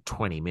fucking like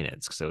 20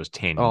 minutes because there was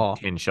 10 Oh,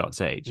 10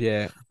 shots each.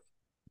 yeah.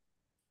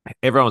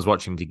 Everyone was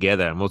watching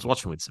together and was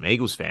watching with some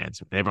Eagles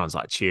fans. Everyone's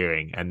like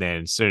cheering. And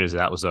then as soon as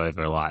that was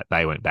over, like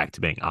they went back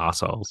to being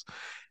arseholes,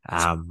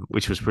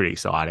 which was pretty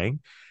exciting.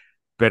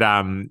 But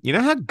you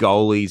know how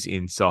goalies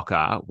in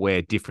soccer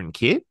wear different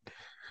kit?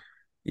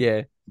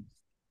 Yeah.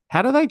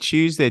 How do they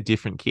choose their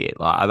different kit?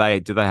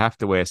 Like, do they have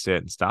to wear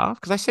certain stuff?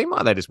 Because they seem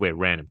like they just wear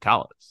random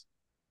colors.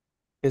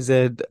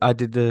 I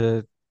did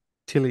the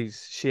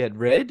Tilly's, she had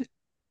red.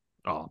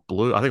 Oh,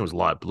 blue. I think it was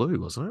light blue,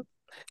 wasn't it?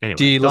 Do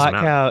Anyway, you it doesn't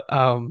like matter.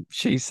 how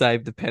she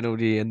saved the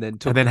penalty and then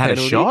And took then the had a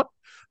penalty shot.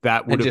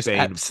 That would and have just been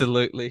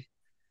absolutely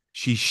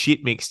she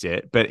shit mixed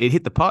it, but it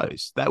hit the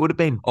post. That would have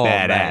been oh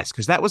mate, badass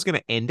because that was going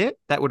to end it.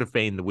 That would have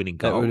been the winning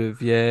that would goal,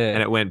 have yeah.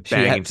 and it went She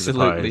bang into the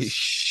absolutely post.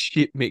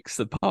 shit mixed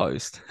the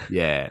post.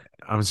 Yeah,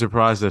 I'm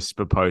surprised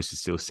the post is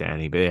still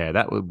standing, but yeah,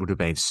 that would have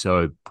been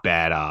so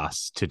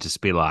badass to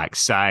just be like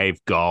save,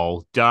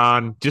 goal,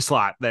 done. Just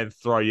like then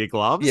throw your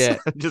gloves Yeah.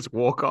 and just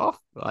walk off.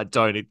 I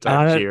don't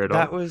I cheer at don't,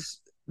 that all. was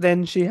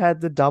then she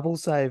had the double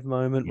save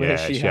moment where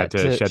Yeah, she had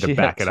to she had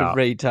back it to up.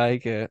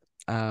 retake it.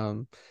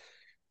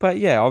 But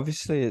yeah,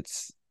 obviously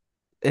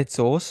it's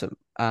awesome.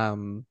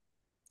 So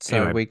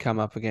Anyway, we come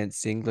up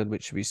against England,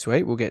 which should be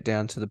sweet. We'll get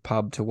down to the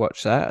pub to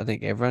watch that. I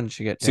think everyone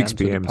should get 6 down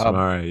to the p.m. pub.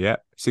 tomorrow.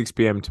 Yep, 6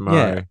 p.m. Yeah.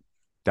 tomorrow.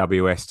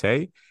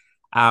 WST.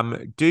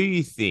 Do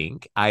you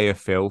think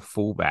AFL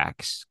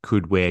fullbacks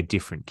could wear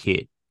different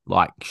kit?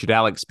 Like, should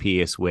Alex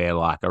Pearce wear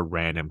like a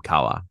random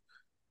color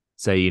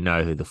so you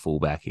know who the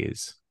fullback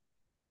is?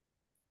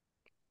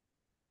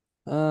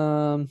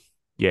 Um,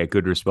 Yeah,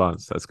 good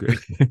response. That's good.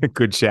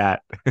 Good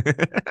chat.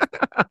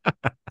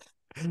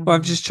 well,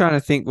 I'm just trying to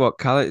think what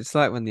color. It's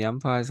like when the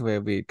umpires wear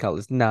weird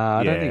colors. Nah,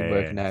 I don't think it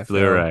work in AFL.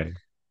 Fluoro.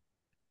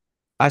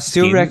 I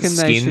still reckon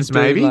they should Skins, do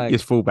maybe. like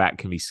His fullback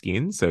can be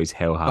skins, so he's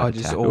hell hard to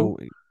just tackle. all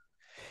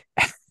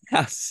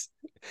us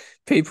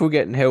people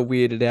getting hell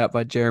weirded out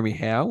by Jeremy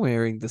Howe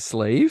wearing the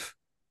sleeve.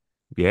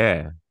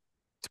 Yeah,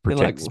 to They're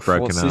protect his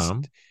broken what's this?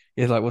 arm.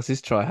 Yeah, like what's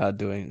this try hard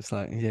doing? It's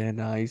like, yeah,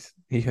 no,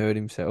 he hurt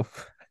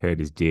himself. Hurt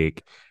his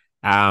dick.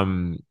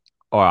 All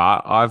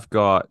right, I've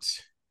got.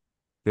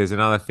 There's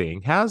another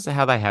thing. How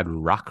they had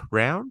ruck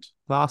round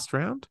last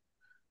round?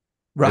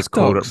 Ruck Just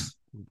called dogs.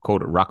 it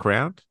ruck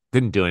round.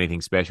 Didn't do anything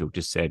special.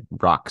 Just said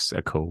rucks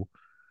are cool.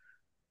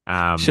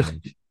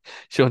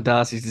 Sean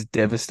Darcy's just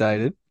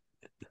devastated.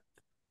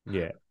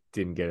 Yeah,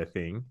 didn't get a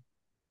thing.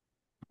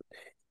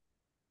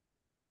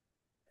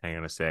 Hang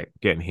on a sec.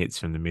 Getting hits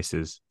from the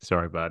missus.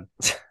 Sorry, bud.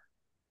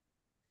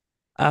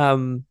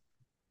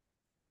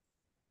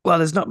 Well,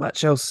 there's not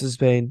much else has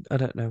been. I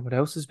don't know what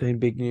else has been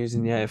big news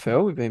in the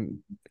AFL.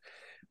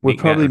 We're Nick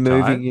Nat probably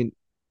retired. moving in.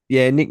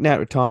 Yeah, Nick Nat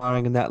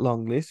retiring and that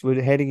long list.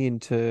 We're heading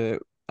into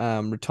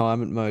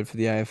retirement mode for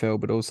the AFL,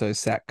 but also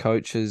sack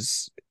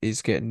coaches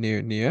is getting near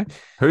and near.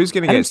 Who's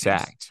going to Adam get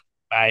sacked?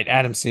 Mate,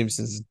 Adam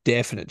Simpson's a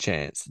definite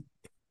chance.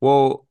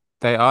 Well,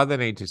 they either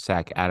need to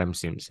sack Adam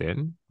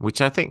Simpson,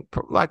 which I think,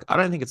 like, I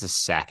don't think it's a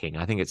sacking.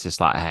 I think it's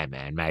just like, hey,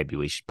 man, maybe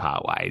we should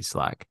part ways.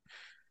 Like,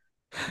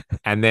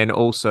 and then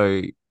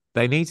also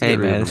they need to get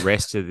rid of the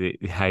rest of the.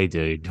 Hey,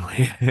 dude,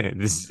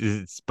 this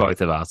is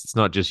both of us. It's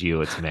not just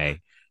you. It's me.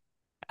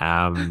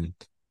 I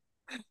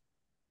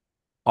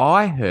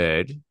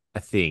heard a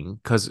thing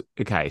because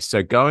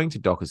so going to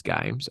Dockers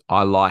games,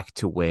 I like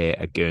to wear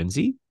a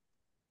Guernsey.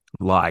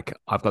 Like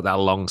I've got that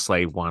long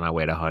sleeve one I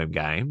wear to home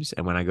games,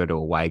 and when I go to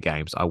away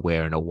games, I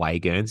wear an away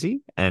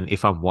Guernsey. And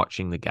if I'm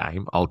watching the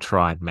game, I'll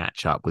try and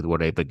match up with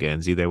whatever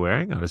Guernsey they're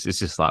wearing. It's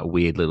just like a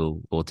weird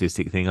little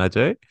autistic thing I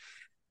do.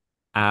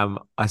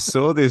 I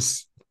saw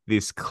this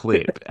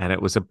clip, and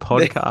it was a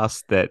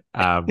podcast that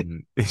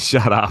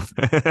shut up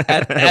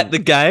at the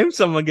game.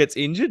 Someone gets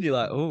injured. You're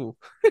like, oh.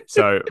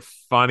 So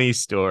funny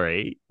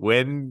story.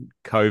 When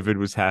COVID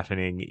was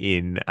happening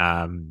in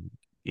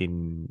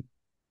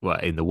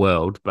the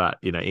world, but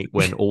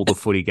when all the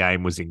footy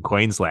game was in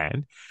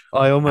Queensland,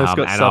 I almost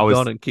got subbed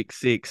on and kicked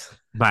 6,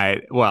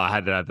 mate. Well, I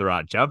had to have the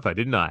right jumper,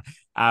 didn't I?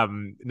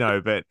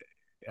 No, but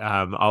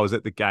I was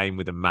at the game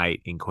with a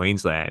mate in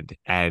Queensland,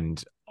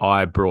 and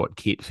I brought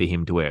kit for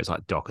him to wear. It's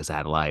like Dockers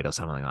Adelaide or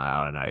something.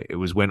 I don't know. It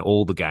was when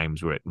all the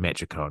games were at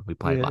Metricon. We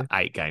played like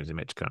 8 games in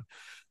Metricon,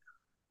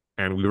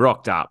 and we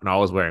rocked up, and I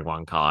was wearing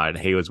one colour, and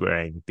he was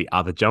wearing the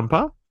other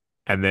jumper.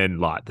 And then,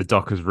 like, the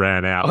Dockers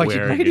ran out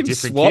wearing a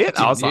different kit.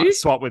 I was like,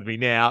 swap with me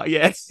now.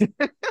 Yes.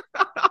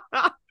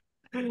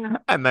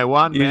 And they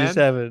won, You man. just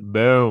having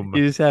Boom.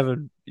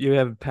 you're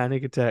having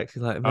panic attacks.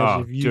 You're like, imagine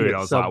Oh, if you dude, get I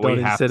was like, subbed on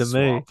we have instead to of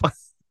me. swap.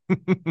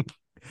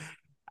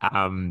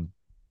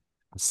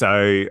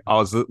 So I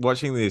was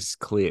watching this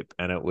clip,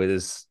 and it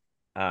was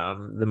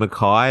the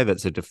Mackay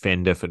that's a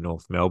defender for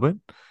North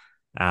Melbourne.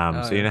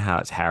 Oh, So you yeah. know how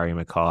it's Harry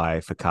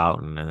Mackay for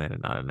Carlton, and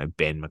then I don't know,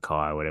 Ben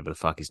Mackay or whatever the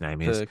fuck his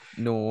name is For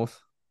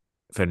North.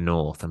 for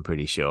North. I'm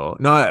pretty sure.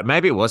 No,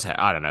 maybe it was.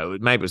 I don't know.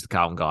 Maybe it was the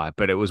Carlton guy,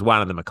 but it was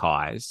one of the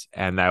Mackays,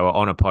 and they were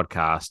on a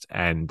podcast,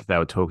 and they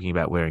were talking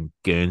about wearing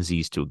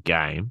Guernseys to a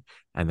game.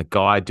 And the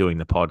guy doing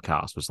the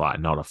podcast was like,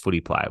 not a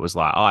footy player. It was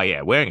like, oh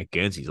yeah, wearing a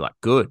Guernsey is like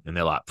good, and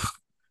they're like,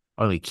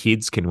 only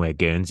kids can wear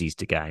Guernseys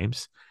to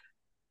games.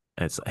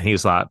 And he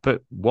was like,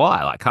 but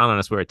why? Like, can't I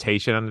just wear a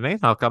t-shirt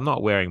underneath? Like, I'm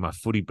not wearing my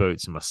footy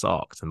boots and my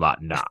socks. And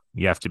like, nah,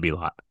 you have to be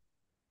like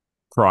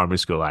primary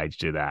school age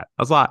to do that.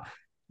 I was like,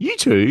 you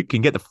two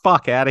can get the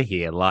fuck out of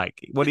here.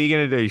 Like, what are you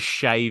gonna do?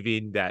 Shave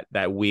in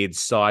that weird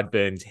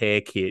sideburns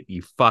hair kit,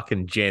 you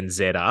fucking Gen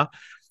Zer. Like,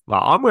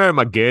 I'm wearing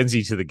my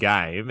Guernsey to the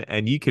game,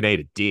 and you can eat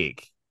a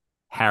dick,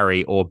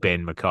 Harry or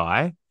Ben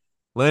Mackay.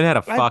 Learn how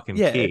to fucking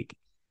kick.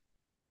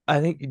 I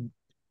think,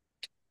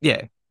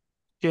 yeah,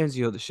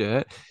 Guernsey or the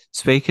shirt.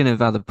 Speaking of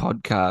other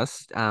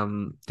podcasts,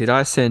 did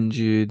I send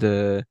you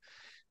the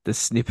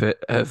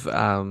snippet of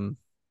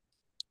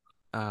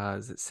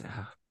is it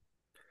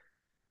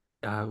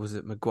was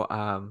it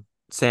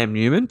Sam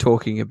Newman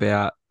talking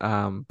about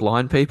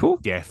blind people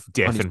Deaf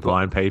on his and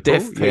blind people.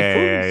 deaf people?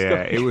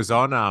 Yeah. It was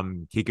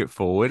on Kick It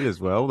Forward as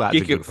well. That's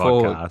Kick a good It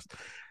Forward. podcast.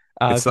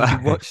 It's If you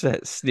like, watch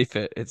that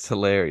snippet, it's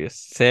hilarious.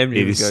 Sam it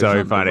Newman is goes so on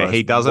the funny. most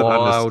He doesn't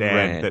wild understand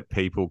rant. that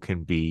people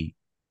can be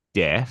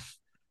deaf,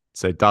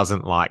 so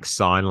doesn't like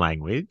sign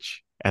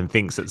language and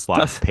thinks it's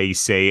like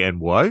PC and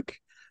woke.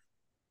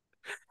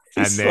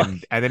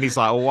 And then he's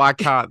like, well, why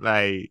can't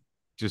they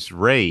just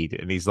read?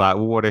 And he's like,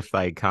 well, what if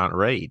they can't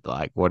read?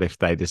 Like, what if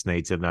they just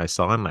need to know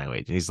sign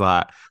language? And he's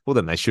like, well,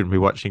 then they shouldn't be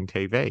watching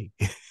TV.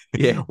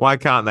 Yeah. Why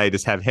can't they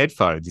just have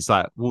headphones? He's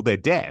like, well, they're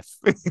deaf.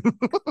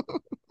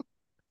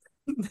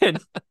 Then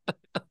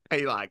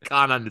He like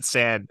can't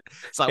understand.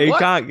 It's like, he what?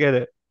 can't get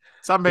it.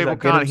 Some people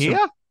can't hear.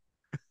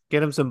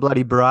 Get him some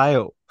bloody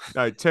braille.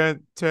 No,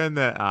 turn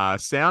the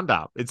sound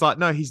up. It's like,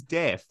 no, he's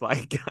deaf.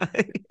 Like,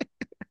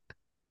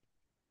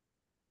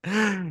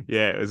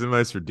 yeah, it was the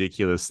most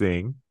ridiculous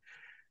thing.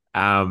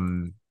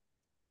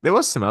 There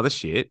was some other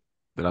shit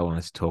that I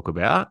wanted to talk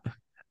about.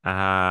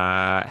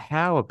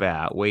 How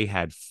about we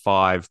had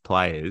 5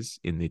 players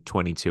in the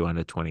 22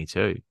 under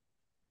 22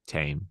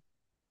 team?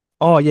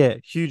 Oh yeah,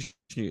 huge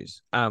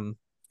news.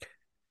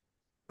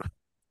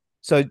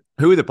 So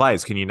who are the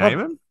players? Can you name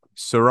them?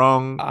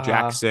 Sarong,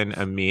 Jackson,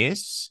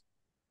 Amiss,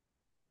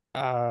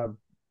 Clark.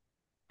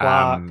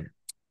 And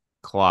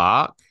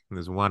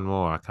there's one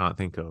more I can't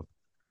think of.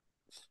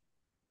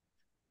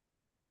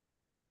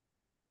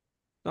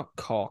 Not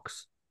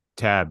Cox.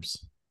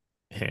 Tabs.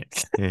 A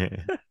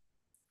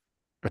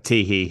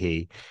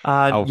tee-hee-hee.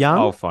 Young?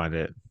 I'll find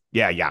it.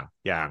 Yeah, young.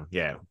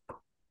 Yeah.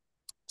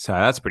 So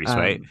that's pretty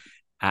sweet.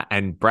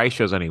 And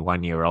Brayshaw's only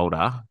 1 year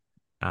older.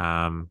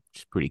 Which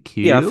is pretty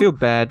cute. Yeah, I feel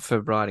bad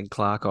for writing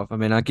Clark off. I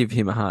mean, I give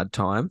him a hard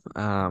time.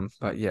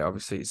 But yeah,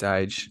 obviously his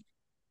age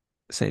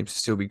seems to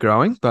still be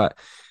growing. But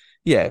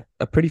yeah,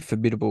 a pretty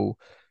formidable.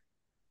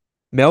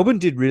 Melbourne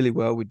did really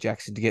well with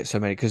Jackson to get so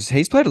many because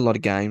he's played a lot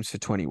of games for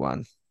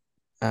 21.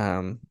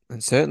 And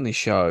certainly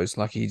shows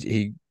like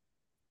he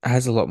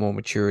has a lot more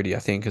maturity, I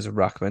think, as a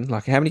ruckman.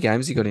 Like, how many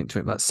games he got into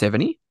it? Like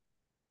 70?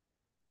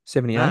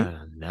 78?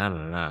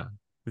 No.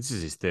 This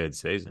is his 3rd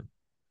season.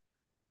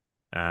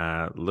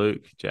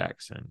 Luke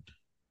Jackson.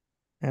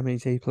 How many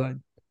has he played?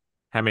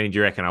 How many do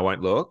you reckon? I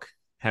won't look.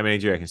 How many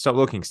do you reckon? Stop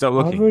looking.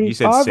 You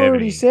said I've 70.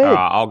 already said. All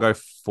right, I'll go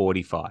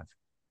 45.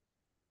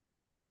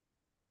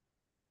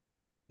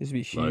 This would be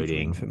a huge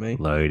win for me.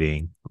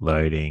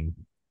 Loading.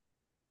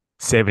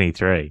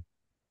 73.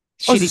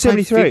 Oh,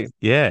 73.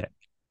 Yeah.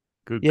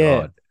 Good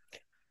God.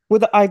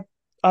 Well, I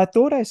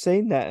thought I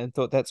seen that and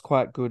thought that's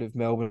quite good of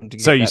Melbourne to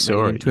get so you that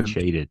saw many it. into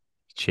You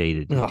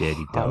cheated, you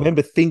dirty dog. I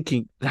remember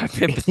thinking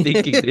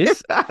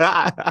this.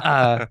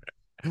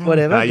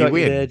 Whatever. You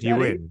win. There, you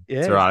win. Yeah,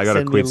 it's all right. I got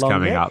a quiz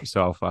coming neck. up,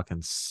 so I'll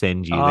fucking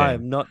send you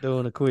I'm not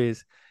doing a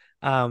quiz.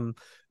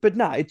 But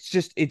no,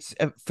 it's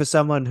for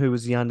someone who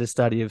was the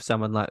understudy of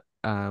someone like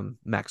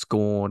Max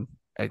Gawn.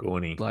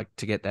 Gorney. Like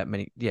to get that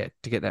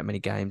many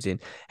games in.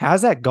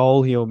 How's that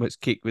goal he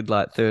almost kicked with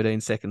like 13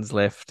 seconds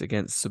left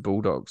against the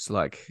Bulldogs?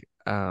 Like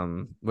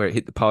where it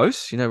hit the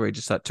post, where he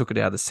just like took it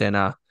out of the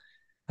center.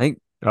 I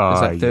think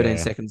there's like 13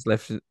 seconds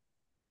left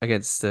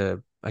against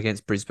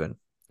Brisbane.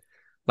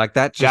 Like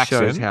that just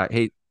shows how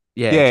he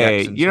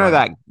Jackson's you know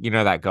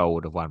that goal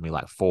would have won me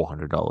like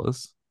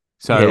 $400.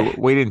 So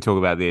we didn't talk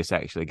about this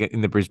actually.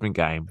 In the Brisbane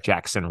game,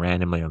 Jackson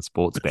randomly on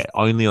Sportsbet,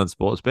 only on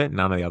Sportsbet,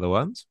 none of the other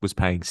ones, was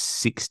paying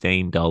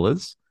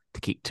 $16 to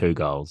kick 2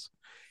 goals.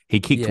 He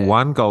kicked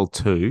 1 goal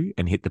 2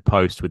 and hit the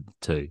post with the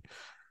 2.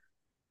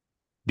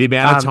 The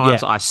amount of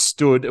times I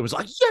stood, it was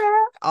like,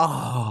 yeah.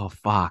 Oh,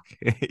 fuck.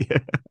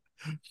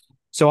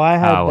 So I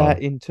had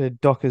that into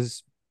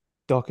Docker's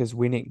Dockers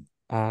winning,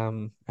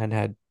 and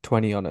had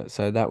 20 on it.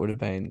 So that would have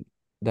been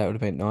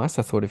nice.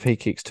 I thought if he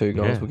kicks 2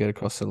 goals, Yeah. we'll get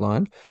across the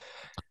line.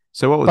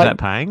 So what was But that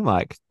paying?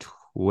 Like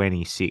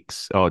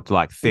 26 or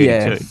like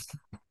yeah, 32?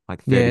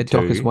 Like yeah,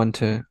 Dockers 32? one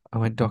to I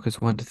went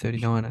Dockers 1 to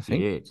 39, I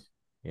think.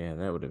 Yeah,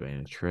 that would have been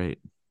a treat.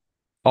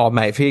 Oh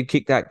mate, if he had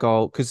kicked that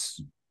goal,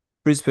 because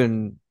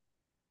Brisbane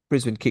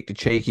kicked a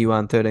cheeky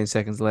one, 13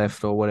 seconds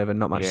left or whatever,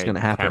 not much is Yeah, going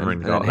to happen, Cameron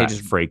and then got that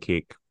free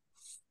kick.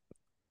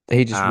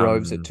 he just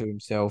roves it to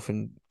himself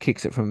and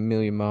kicks it from a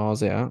million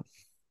miles out.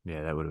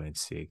 Yeah, that would have been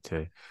sick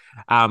too.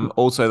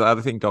 Also, the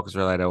other thing Dockers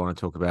related I want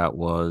to talk about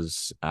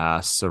was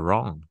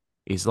Sarong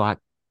is like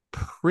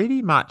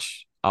pretty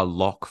much a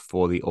lock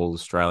for the All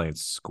Australian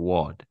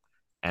squad,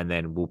 and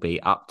then will be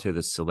up to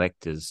the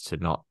selectors to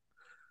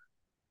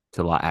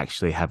like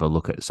actually have a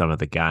look at some of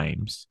the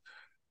games.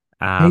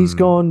 He's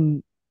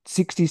gone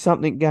 60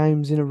 something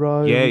games in a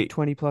row Yeah, with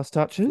 20 plus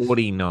touches.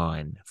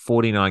 49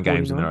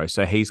 games in a row.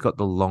 So he's got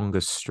the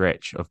longest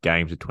stretch of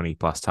games with 20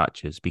 plus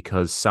touches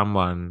because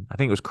someone, I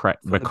think it was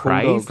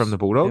McRae from the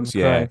Bulldogs.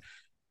 Yeah.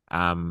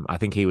 I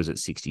think he was at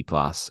 60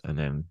 plus and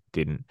then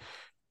didn't.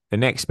 The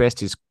next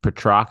best is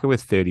Petrarca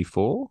with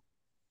 34.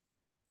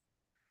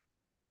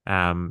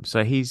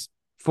 So he's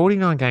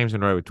 49 games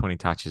in a row with 20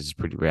 touches is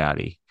pretty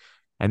rowdy.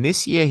 And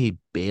this year he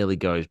barely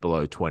goes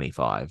below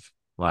 25.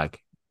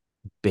 Like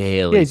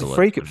barely. Yeah, he's a below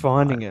freak at 25.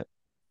 finding it.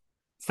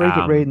 Freak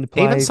at reading the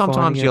play. Even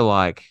sometimes you're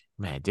like,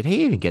 man, did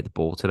he even get the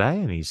ball today?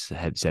 And he's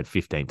had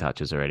 15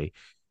 touches already.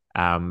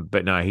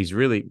 But no, he's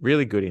really,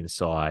 really good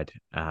inside.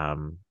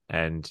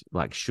 And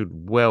like should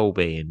well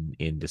be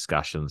in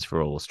discussions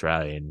for All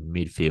Australian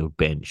midfield,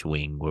 bench,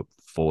 wing,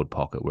 forward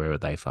pocket, wherever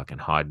they fucking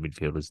hide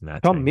midfielders in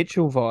that Tom team.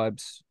 Mitchell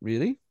vibes,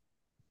 really?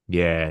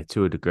 Yeah,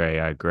 to a degree,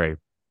 I agree.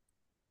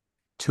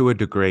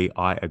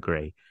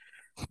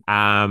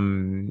 How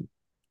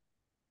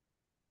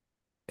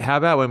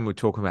about when we were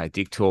talking about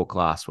Dick Talk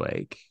last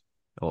week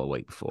or the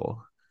week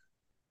before?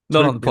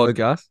 Not on the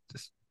podcast.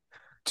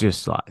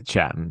 Just like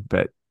chatting.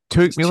 But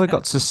Touk Miller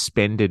got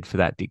suspended for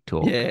that Dick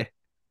Talk. Yeah.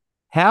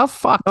 How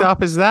fucked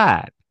up is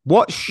that?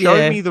 What?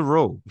 Show me the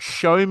rule.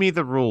 Show me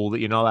the rule that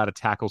you're not allowed to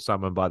tackle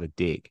someone by the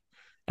dick,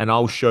 and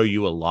I'll show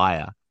you a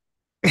liar.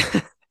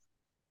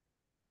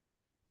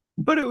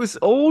 But it was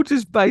all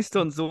just based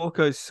on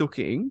Zorko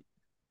sooking.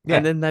 Yeah.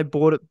 And then they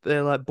bought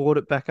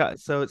it back up.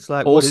 So it's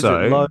like,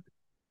 also, what is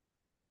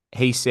it?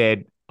 He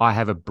said, I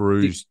have a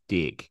bruised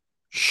dick.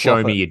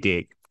 Show me your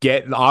dick.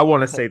 I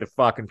want to see the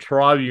fucking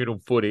tribunal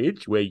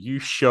footage where you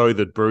show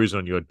the bruise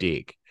on your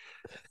dick.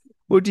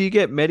 Well, do you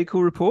get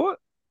medical report?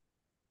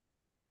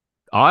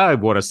 I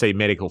want to see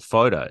medical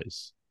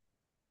photos.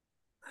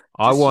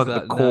 I want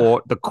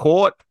the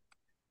court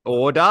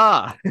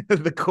order.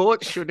 The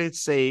court should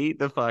see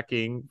the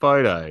fucking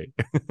photo.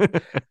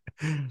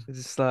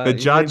 Just like, the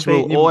judge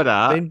will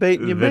order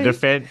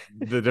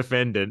the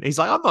defendant. He's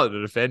like, I'm not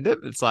the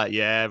defendant. It's like,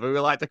 yeah, but we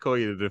like to call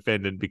you the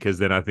defendant because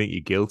then I think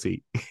you're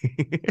guilty.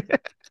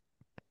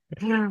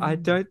 I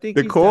don't think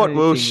the court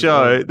will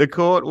show. The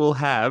court will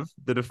have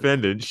the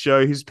defendant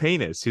show his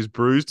penis, his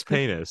bruised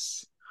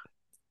penis.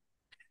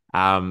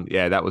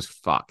 Yeah, that was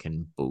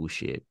fucking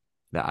bullshit.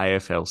 The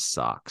AFL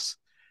sucks.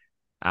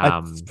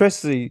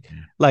 Especially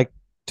like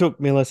Touk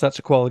Miller, such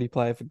a quality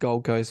player for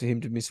Gold Coast, for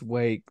him to miss a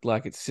week.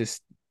 Like it's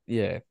just,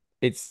 yeah,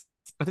 it's.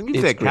 I think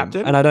he's their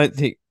captain, and I don't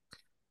think,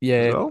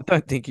 I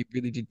don't think he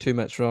really did too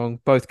much wrong.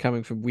 Both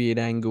coming from weird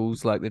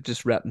angles, like they've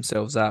just wrapped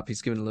themselves up.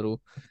 He's given a little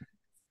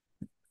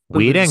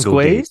weird angle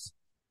squeeze.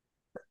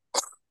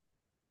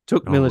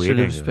 Touk Miller should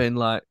have just been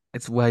like,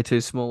 it's way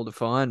too small to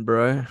find,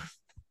 bro.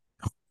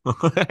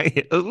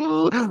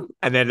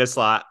 And then it's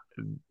like,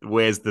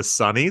 where's the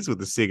sunnies with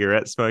the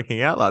cigarette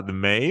smoking out, like the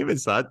meme?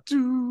 It's like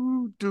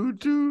do do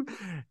do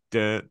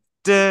da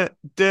da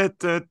da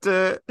da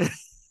da.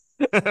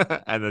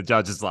 And the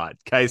judge is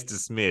like, case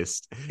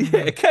dismissed.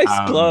 Yeah, case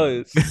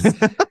closed.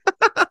 It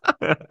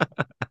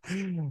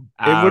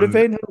would have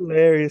been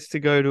hilarious to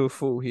go to a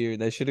full hearing.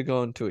 They should have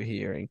gone to a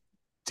hearing.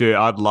 Dude,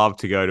 I'd love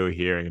to go to a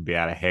hearing and be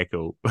able to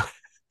heckle.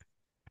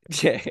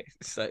 Yeah,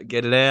 so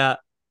get it out.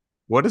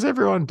 What does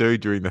everyone do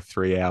during the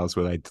 3 hours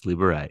where they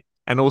deliberate?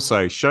 And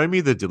also, show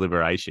me the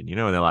deliberation. You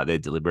know, when they're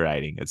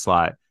deliberating, it's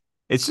like,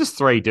 it's just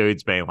three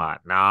dudes being like,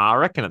 nah, I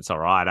reckon it's all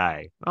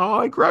right, eh? Oh,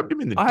 I grabbed him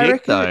in the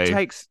dick, reckon though.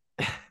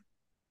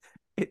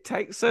 It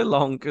takes so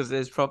long because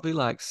there's probably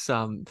it's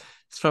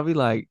probably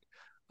like,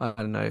 I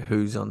don't know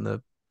who's on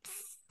the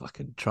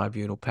fucking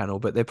tribunal panel,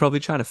 but they're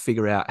probably trying to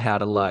figure out how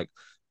to like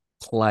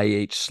play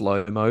each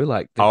slow-mo.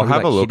 Like, I'll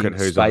have a look at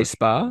who's space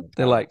bar.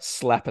 They're like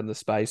slapping the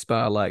space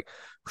bar, like,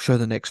 show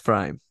the next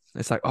frame.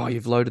 It's like, oh,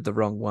 you've loaded the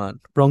wrong one.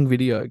 Wrong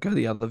video. Go to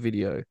the other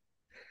video.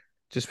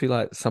 Just be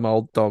like some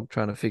old dog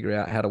trying to figure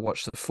out how to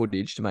watch the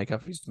footage to make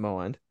up his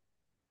mind.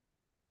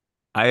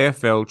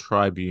 AFL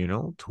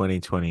Tribunal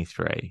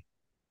 2023.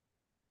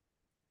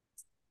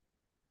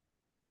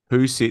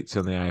 Who sits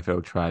on the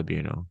AFL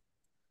Tribunal?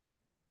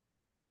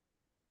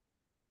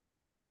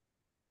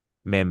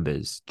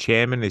 Members.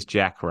 Chairman is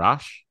Jack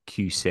Rush,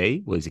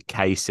 QC. Well, he's a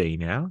KC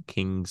now,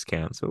 King's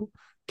Council.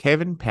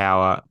 Kevin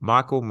Power,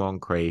 Michael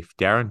Moncrief,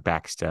 Darren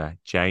Baxter,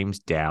 James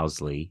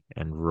Dowsley,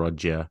 and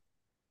Roger.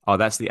 Oh,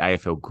 that's the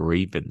AFL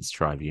Grievance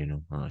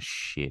Tribunal. Oh,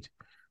 shit.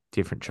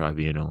 Different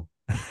tribunal.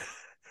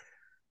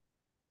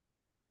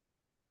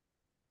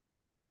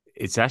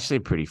 It's actually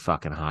pretty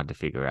fucking hard to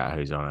figure out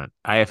who's on it.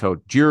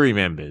 AFL jury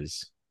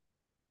members.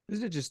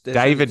 Isn't it just there's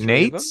David only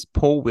three of them? Neitz,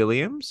 Paul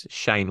Williams,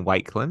 Shane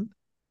Wakeland,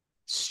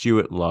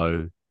 Stuart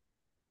Lowe,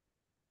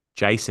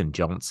 Jason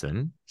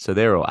Johnson. So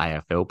they're all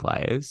AFL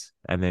players.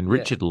 And then Yeah.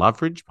 Richard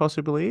Loveridge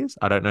possibly is.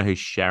 I don't know who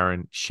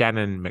Shannon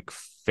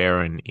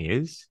McFerrin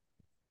is.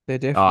 They're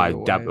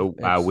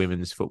definitely all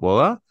Women's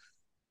footballer.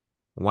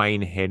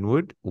 Wayne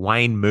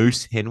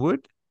Moose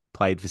Henwood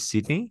played for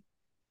Sydney.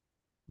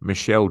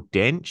 Michelle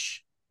Dench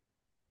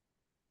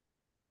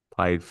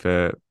played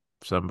for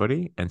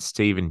somebody. And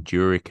Stephen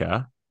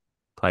Jurica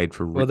played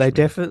for Richmond. Well, they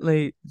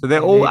definitely. So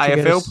they're all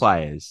AFL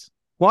players.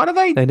 Why do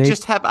they need-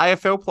 just have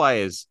AFL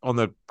players on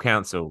the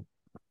council?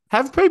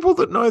 Have people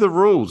that know the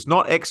rules,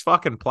 not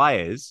ex-fucking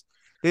players.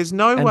 There's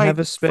no And way have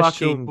a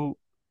special- fucking...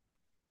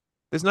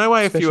 There's no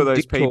way a few of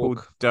those Dick people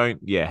Talk.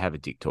 don't... Yeah, have a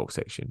Dick Talk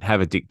section. Have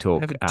a Dick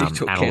Talk, Have a Dick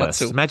Talk analyst.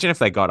 council. Imagine if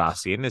they got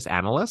us in as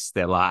analysts.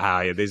 They're like,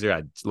 oh, yeah, these are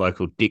our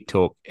local Dick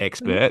Talk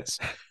experts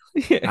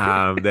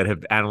Yeah. that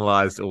have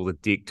analysed all the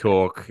Dick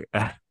Talk.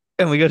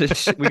 And we got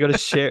to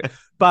share.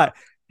 But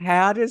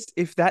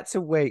if that's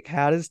a week,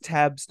 how does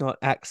Tabs not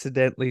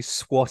accidentally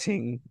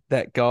swatting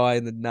that guy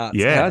in the nuts?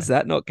 Yeah. How's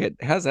that not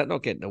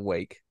getting a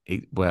week?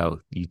 Well,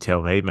 you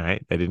tell me,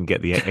 mate. They didn't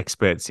get the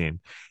experts in.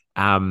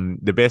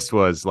 The best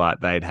was like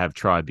they'd have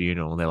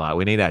tribunal. They're like,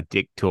 we need our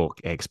Dick Talk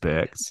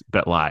experts,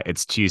 but like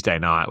it's Tuesday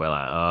night. We're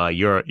like, oh,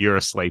 you're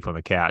asleep on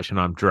the couch and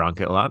I'm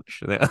drunk at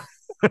lunch. They're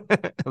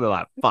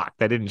like, fuck,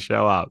 they didn't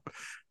show up.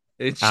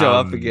 It show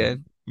up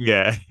again.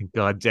 Yeah,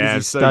 god damn,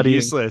 Busy so studying.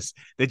 useless.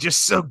 They're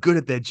just so good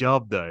at their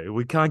job, though.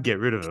 We can't get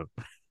rid of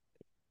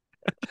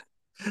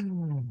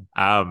them.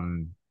 All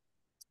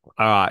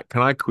right,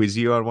 can I quiz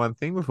you on one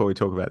thing before we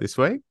talk about this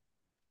week?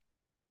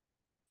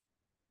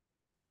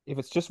 If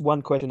it's just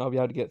one question, I'll be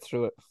able to get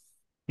through it.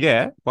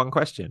 Yeah, one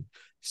question.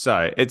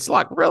 So it's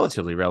like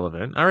relatively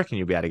relevant. I reckon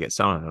you'll be able to get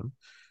some of them.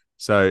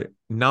 So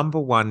number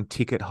one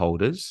ticket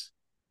holders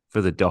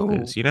for the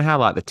Dockers. Ooh. You know how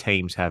like the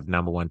teams have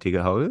number one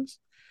ticket holders?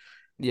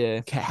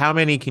 Yeah. How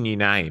many can you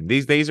name?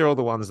 These are all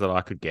the ones that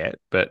I could get,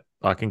 but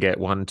I can get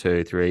 1,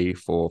 2, 3,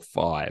 4,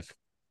 5.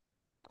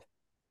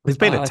 There's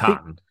been a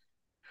ton.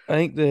 I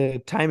think the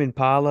Tame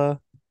Impala.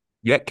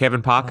 Yeah,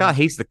 Kevin Parker.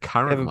 He's the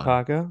current Kevin one.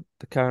 Parker,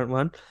 the current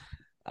one.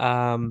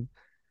 I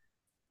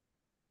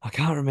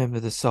can't remember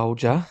the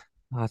soldier.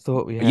 I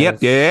thought we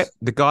had. Yeah.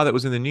 The guy that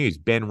was in the news,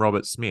 Ben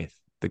Robert Smith.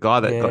 The guy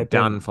that got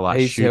done for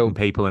like shooting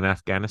people in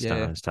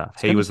Afghanistan and stuff.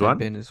 He was one.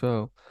 Ben as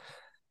well.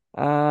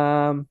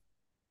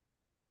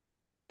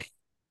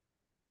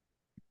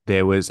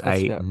 There was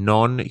a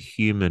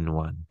non-human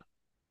one.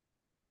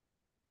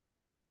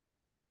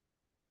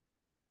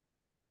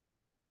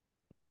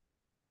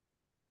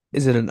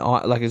 Is it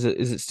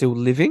is it still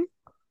living?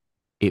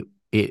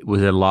 It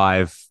was a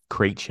live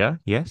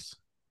creature, yes.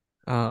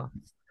 I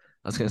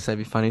was going to say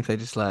it'd be funny if they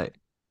just like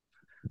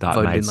that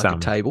voted made in like a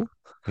table.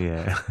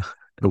 Yeah.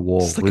 The wall.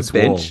 Just like this a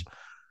bench. wall.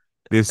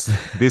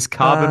 This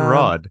carbon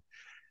rod.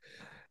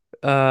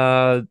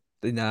 No,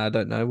 I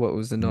don't know. What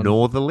was the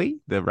Northerly,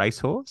 the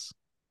racehorse?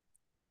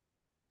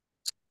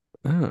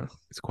 Oh.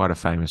 It's quite a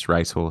famous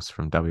racehorse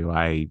from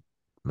WA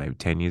maybe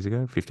 10 years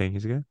ago, 15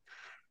 years ago.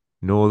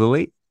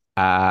 Northerly.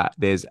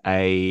 There's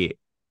a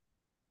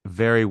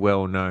very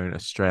well-known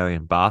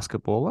Australian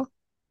basketballer.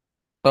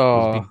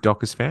 Oh, He's a big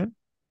Dockers fan.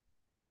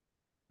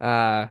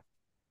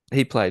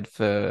 he played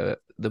for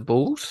the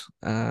Bulls.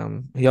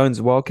 He owns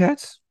the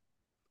Wildcats.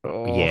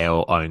 Oh. Yeah,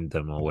 or owned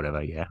them or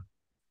whatever, yeah.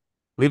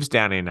 Lives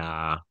down in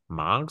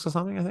Margs or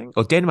something, I think.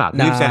 Or Denmark.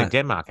 Lives down in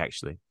Denmark,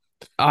 actually.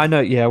 I know,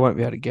 yeah, I won't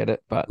be able to get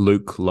it, but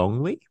Luke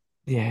Longley.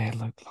 Yeah,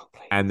 Luke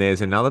Longley. And there's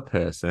another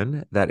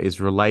person that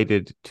is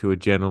related to a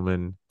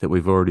gentleman that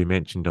we've already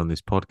mentioned on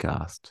this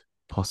podcast,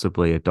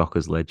 possibly a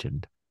Dockers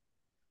legend.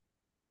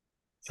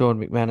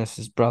 Sean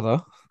McManus's brother.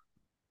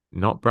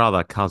 Not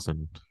brother,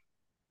 cousin.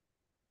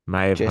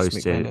 May have Jess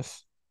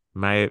hosted.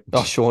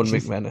 McManus. Sean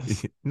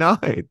McManus. No,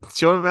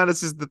 Sean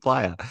McManus is the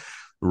player.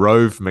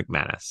 Rove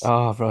McManus.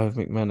 Oh, Rove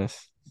McManus.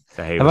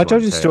 So have I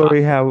told you the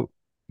story how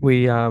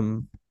we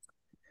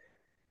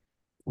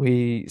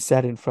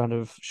sat in front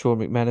of Sean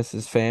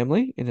McManus's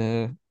family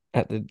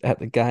at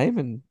the game,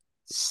 and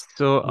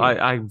so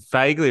yeah. I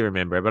vaguely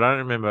remember it, but I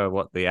don't remember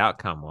what the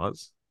outcome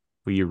was.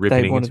 Were you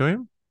ripping into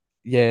him?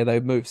 Yeah, they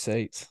moved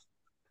seats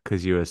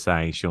because you were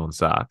saying Sean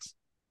sucks.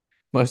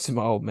 Most of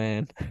my old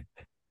man.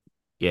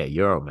 Yeah,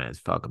 your old man's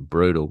fucking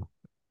brutal.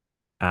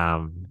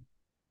 Does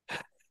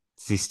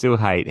he still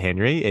hate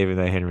Henry, even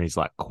though Henry's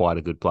like quite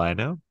a good player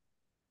now?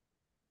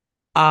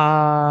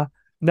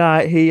 No,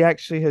 he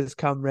actually has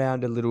come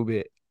round a little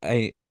bit.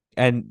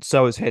 And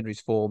so is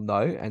Henry's form,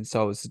 though, and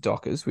so is the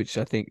Dockers, which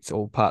I think it's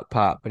all part.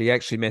 But he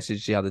actually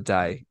messaged the other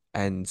day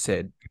and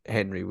said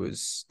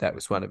that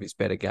was one of his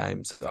better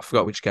games. I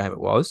forgot which game it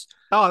was.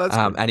 Oh, that's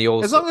good.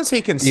 And As long as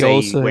he can see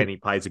also when he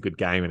plays a good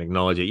game and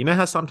acknowledge it. You know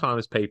how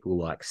sometimes people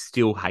like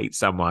still hate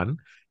someone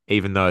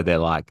even though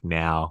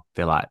now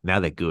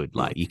they're good.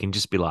 Like you can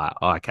just be like,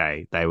 oh,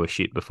 okay, they were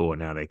shit before,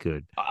 now they're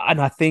good. and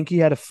I think he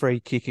had a free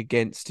kick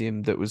against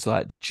him that was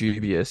like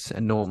dubious,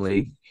 and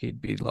normally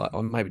he'd be like,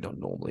 or maybe not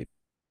normally,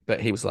 but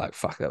he was like,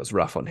 fuck, that was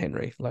rough on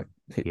Henry.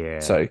 Yeah.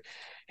 So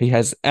he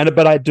has,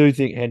 but I do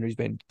think Henry's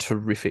been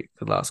terrific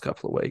the last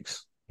couple of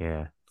weeks.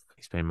 Yeah.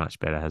 He's been much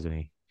better, hasn't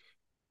he?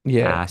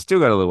 Yeah. Still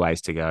got a little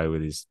ways to go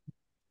with his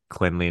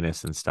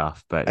cleanliness and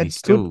stuff, but And he's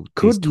still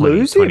could he's 20,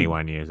 lose him.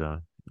 21 years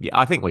old. Yeah,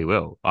 I think we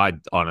will. I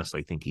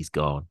honestly think he's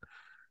gone.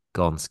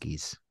 Gone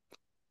skis.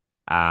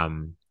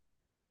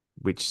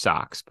 Which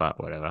sucks,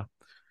 but whatever.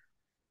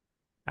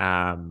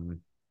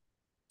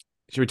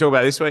 Should we talk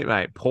about this week,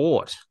 mate?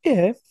 Port.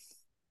 Yeah.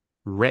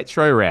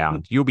 Retro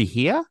round. You'll be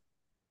here?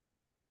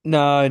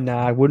 No,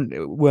 I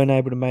weren't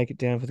able to make it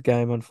down for the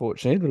game,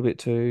 unfortunately.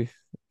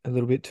 A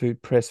little bit too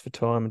pressed for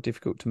time and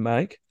difficult to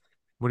make.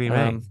 What do you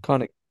mean?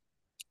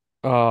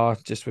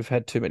 Just we've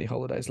had too many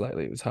holidays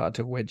lately. It was hard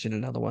to wedge in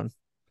another one.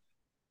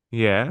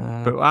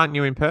 Yeah, but aren't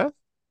you in Perth?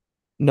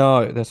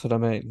 No, that's what I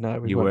mean. No,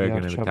 we You won't were be able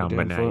going to to travel come,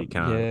 down but for now it. you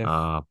can't.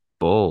 Yeah.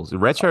 Balls.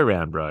 Retro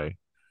round, bro.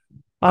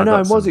 I know, got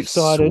I was some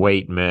excited.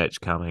 Sweet merch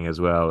coming as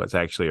well. It's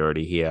actually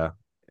already here.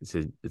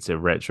 It's a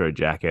retro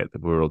jacket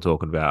that we were all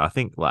talking about. I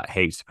think like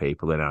heaps of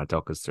people in our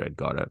Dockers thread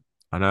got it.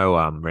 I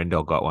know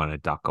Rendell got one,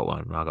 and Duck got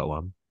one, and I got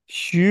one.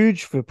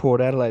 Huge for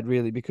Port Adelaide,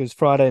 really, because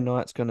Friday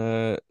night's going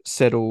to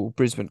settle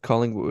Brisbane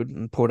Collingwood,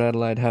 and Port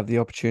Adelaide have the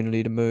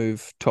opportunity to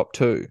move top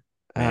two.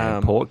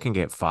 Man, Port can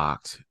get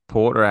fucked.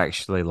 Port are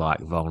actually like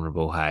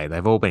vulnerable. Hey,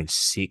 they've all been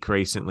sick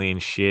recently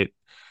and shit.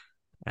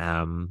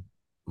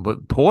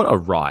 But Port are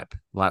ripe.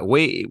 Like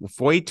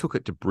if we took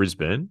it to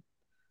Brisbane,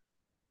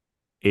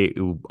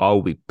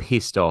 I'll be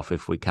pissed off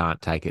if we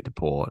can't take it to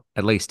Port.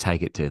 At least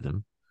take it to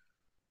them.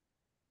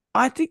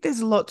 I think there's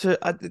a lot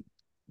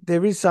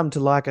there is some to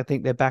like. I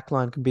think their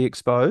backline can be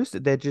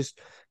exposed.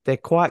 They're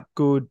quite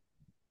good.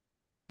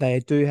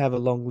 They do have a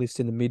long list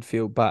in the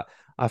midfield, but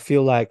I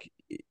feel like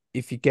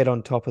if you get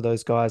on top of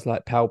those guys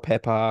like Pal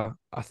Pepper,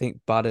 I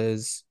think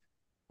Butters,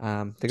 they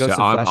got some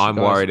flashy I'm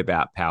guys. worried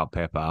about Pal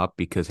Pepper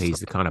because he's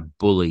the kind of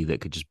bully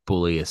that could just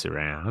bully us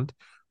around.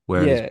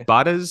 Whereas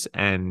Butters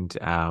and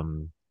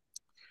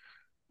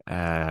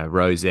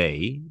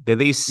Rosie, they're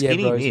these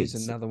skinny Rosie's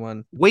mids. another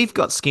one. We've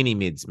got skinny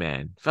mids,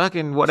 man.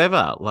 Fucking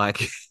whatever.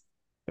 Like,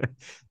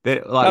 we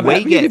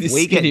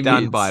get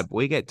done by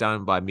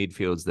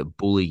midfields that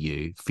bully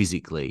you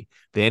physically.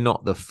 They're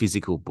not the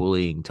physical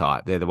bullying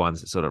type. They're the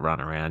ones that sort of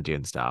run around you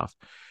and stuff.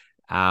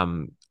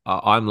 I'm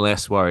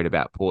less worried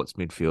about Port's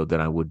midfield than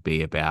I would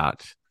be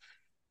about,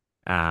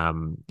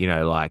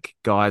 like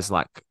guys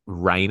like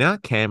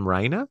Cam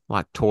Rayner,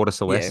 like taught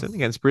us a lesson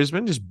against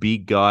Brisbane. Just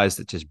big guys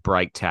that just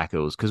break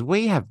tackles because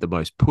we have the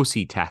most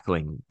pussy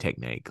tackling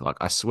technique. Like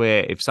I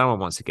swear, if someone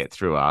wants to get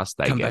through us,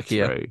 they get through.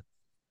 Here.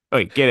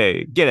 Oh,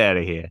 get out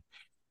of here.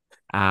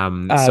 So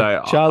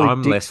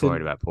I'm less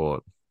worried about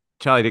Port.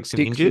 Charlie Dixon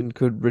injured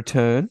could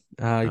return.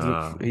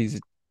 But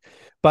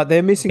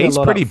they're missing a lot.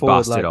 He's pretty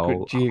busted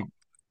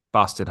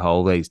busted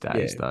hole these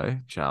days, though.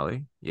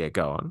 Charlie,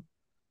 go on.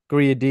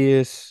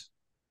 Greadius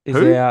is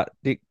out.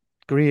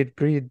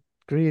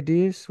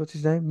 Greadius, what's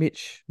his name?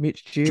 Mitch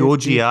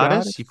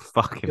Georgiades, you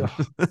fucking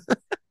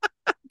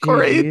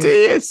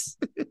Greadius.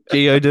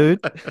 Geodude.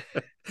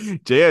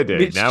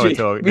 Geodude. Now we're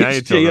talking. Now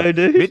you're talking.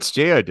 Geodude. Mitch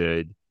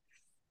Geodude.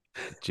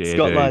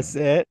 Scott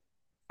Lysette.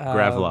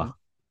 Graveler.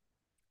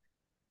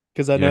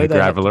 Because I know who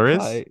Graveler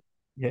is.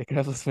 Yeah,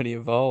 Graveler's when he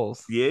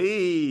evolves.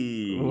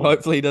 Yay.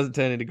 Hopefully he doesn't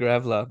turn into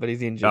Graveler, but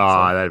he's injured.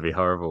 That'd be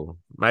horrible.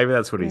 Maybe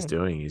that's what he's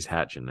doing. He's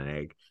hatching an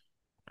egg.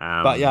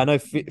 But yeah, I know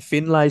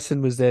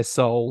Finlayson was their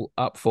sole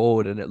up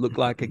forward, and it looked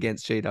like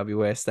against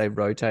GWS they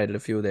rotated a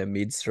few of their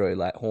mids through.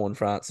 Like Horn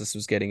Francis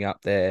was getting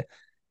up there,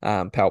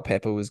 Pal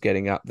Pepper was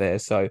getting up there.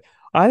 So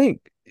I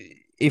think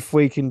if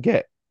we can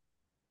get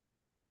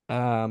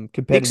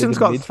competitive, Dixon's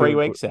got 3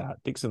 weeks out.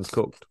 Dixon's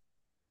cooked.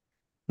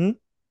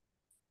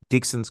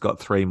 Dixon's got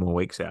 3 more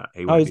weeks out.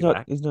 He's not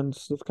back. He's not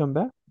still come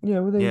back. Yeah,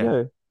 well there you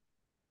go.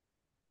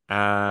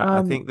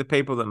 I think the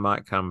people that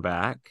might come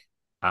back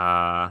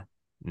are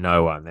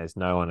no one. There's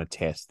no one to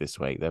test this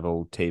week. They've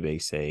all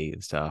TBC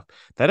and stuff.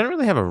 They don't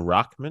really have a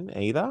ruckman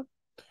either,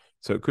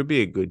 so it could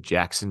be a good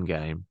Jackson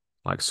game.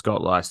 Like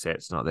Scott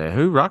Lysette's not there.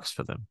 Who rucks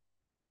for them?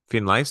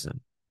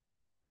 Finlayson.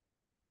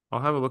 I'll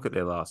have a look at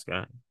their last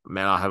game.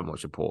 Man, I haven't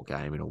watched a Port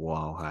game in a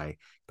while. Hey,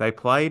 they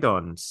played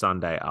on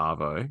Sunday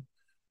Arvo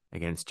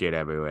against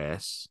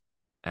GWS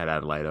at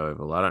Adelaide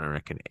Oval. I don't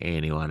reckon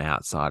anyone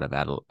outside of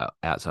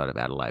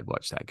Adelaide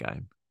watched that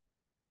game.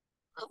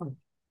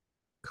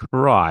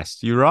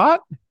 Christ, you right?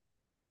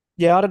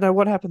 Yeah, I don't know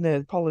what happened there.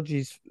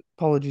 Apologies,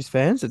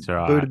 fans. It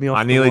booted me off.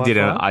 I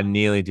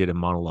nearly did a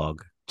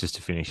monologue just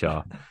to finish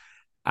off.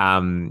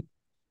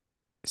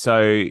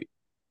 So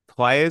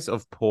players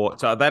of Port,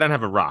 so they don't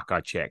have a ruck.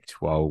 I checked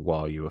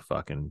while you were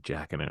fucking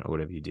jacking it or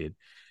whatever you did.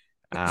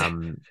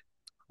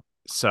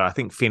 So I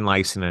think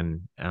Finlayson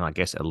and I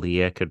guess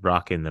Aaliyah could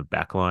ruck in the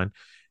back line.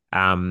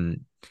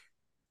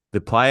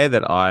 The player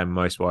that I'm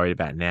most worried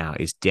about now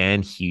is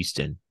Dan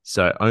Houston.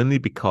 So only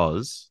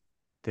because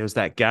there was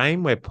that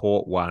game where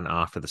Port won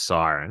after the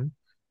siren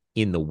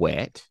in the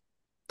wet.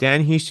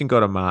 Dan Houston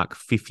got a mark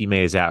 50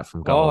 meters out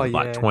from goal Oh with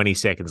like yeah. 20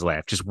 seconds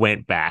left. Just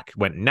went back,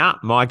 went, nah,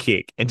 my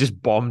kick, and just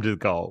bombed the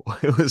goal.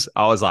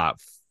 I was like,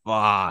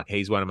 fuck,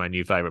 he's one of my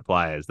new favorite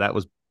players. That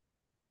was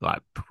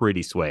like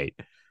pretty sweet.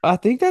 I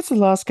think that's the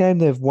last game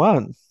they've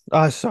won.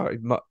 Oh, sorry,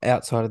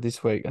 outside of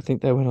this week. I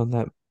think they went on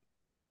that.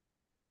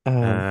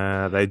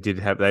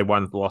 They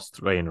lost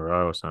 3 in a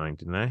row or something,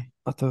 didn't they?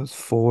 I thought it was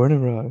 4 in a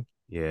row.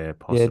 Yeah, Yeah, I do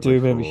possibly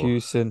remember 4.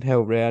 Houston,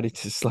 hell rowdy,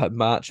 just like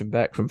marching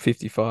back from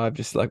 55,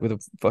 just like with a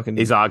fucking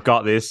He's like,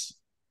 got this.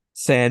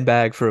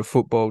 sandbag for a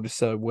football, just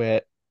so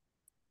wet.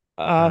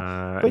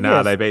 But Nah,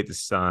 yes, they beat the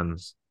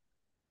Suns.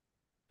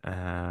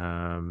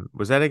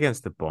 Was that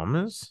against the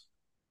Bombers?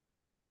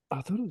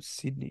 I thought it was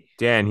Sydney.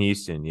 Dan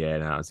Houston, yeah,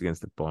 no, it's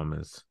against the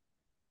Bombers.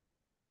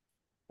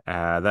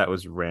 That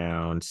was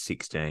round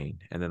 16,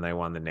 and then they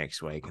won the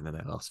next week, and then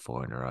they lost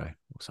 4 in a row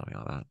or something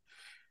like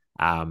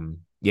that.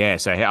 Yeah,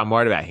 so I'm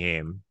worried about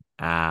him.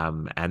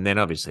 And then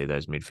obviously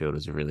those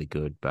midfielders are really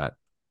good, but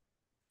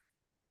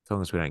as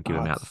long as we don't give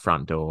them out the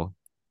front door,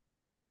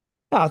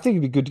 No, I think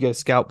it'd be good to get a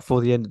scalp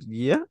before the end of the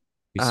year.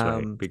 be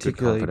sweet, be good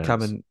Particularly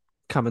confidence.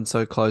 coming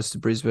so close to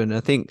Brisbane. I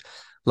think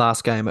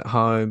last game at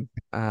home,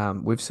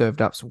 we've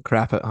served up some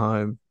crap at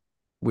home.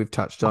 We've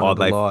touched on Oh, it a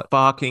they lot.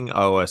 fucking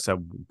owe us a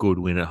good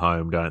win at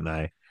home, don't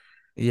they?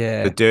 The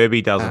Yeah.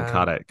 Derby doesn't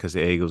cut it because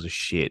the Eagles are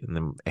shit, and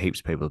then heaps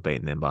of people have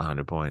beaten them by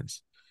 100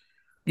 points.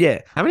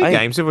 Yeah. How many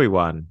games have we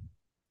won?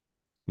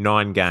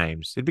 9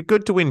 games. It'd be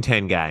good to win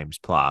 10 games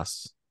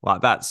plus.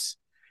 Like if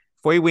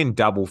we win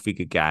double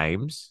figure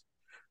games,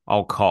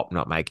 I'll cop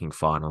not making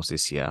finals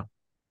this year.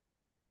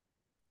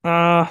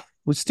 We're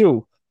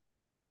still,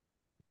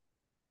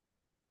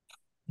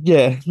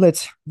 yeah,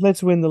 let's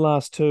win the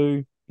last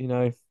 2,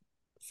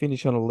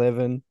 finish on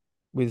 11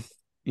 with,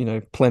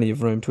 plenty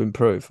of room to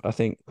improve. I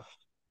think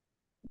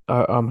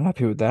I'm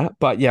happy with that.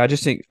 But yeah, I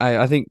just think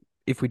I think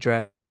if we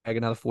drag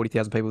another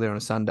 40,000 people there on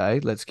a Sunday,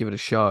 let's give it a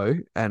show.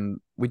 And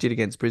we did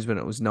against Brisbane.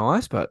 It was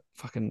nice, but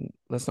fucking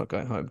let's not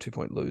go home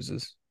 2-point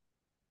losers.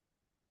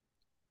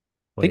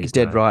 I think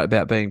you're dead right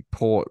about being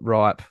Port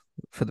ripe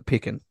for the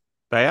picking.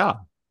 They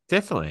are,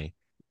 definitely.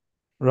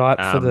 Ripe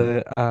for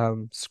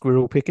the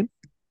squirrel picking.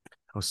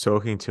 I was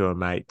talking to a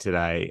mate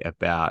today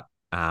about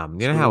you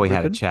know how Squirrel we had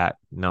a tripping. chat,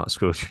 not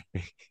squirrel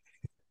tripping.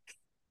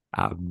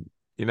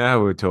 You know how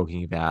we were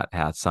talking about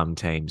how some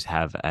teams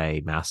have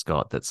a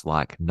mascot that's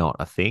like not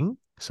a thing.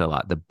 So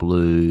like the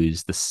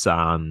Blues, the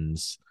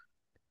Suns,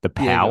 the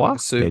Yeah, got like Power, a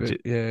super.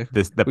 Yeah,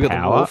 the we got the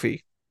Power,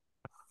 Wharfie.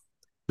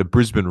 the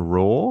Brisbane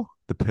Roar,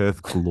 the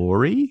Perth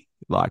Glory.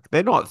 Like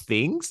they're not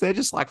things; they're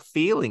just like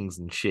feelings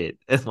and shit,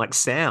 and like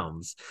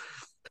sounds.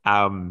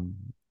 But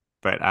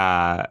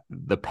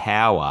the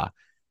Power.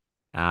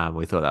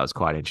 We thought that was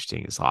quite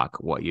interesting. It's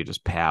like what you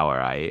just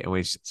power, eh? And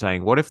we're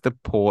saying, what if the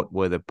Port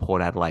were the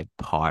Port Adelaide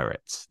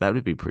Pirates? That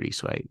would be pretty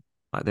sweet.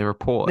 Like they're a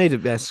port. Need a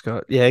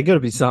mascot. Yeah, got to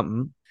be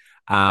something.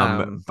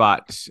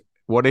 But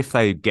what if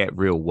they get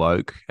real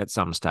woke at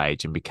some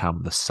stage and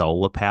become the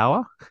solar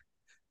power?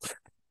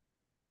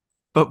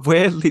 But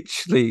we're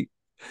literally,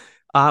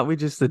 aren't we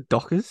just the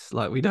Dockers?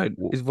 Like we don't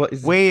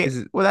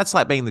Well, that's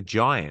like being the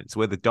Giants.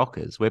 We're the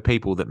Dockers. We're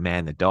people that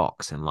man the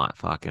docks and like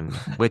fucking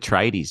we're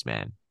tradies,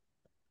 man.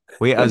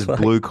 We're as like,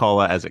 blue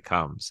collar as it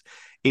comes.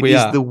 It we is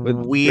are. the We're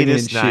bringing in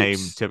weirdest name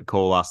ships. to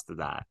call us to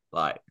that.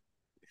 Like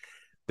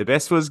the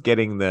best was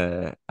getting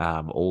the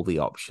all the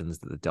options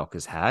that the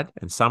Dockers had,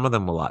 and some of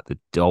them were like the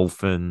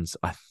Dolphins.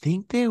 I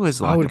think there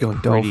was I like would a go on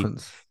pretty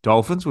Dolphins.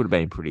 Dolphins would have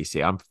been pretty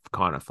sick. I'm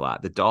kind of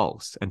flat. The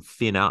Dolphs and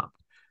fin up.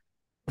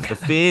 The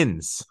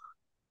fins.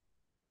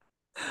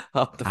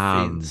 Up the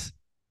fins.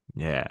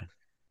 Yeah.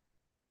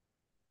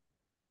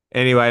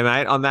 Anyway,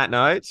 mate, on that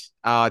note,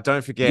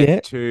 don't forget Yeah.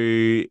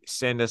 to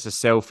send us a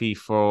selfie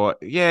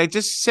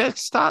just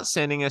start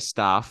sending us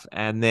stuff.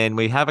 And then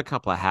we have a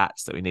couple of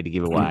hats that we need to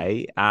give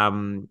away.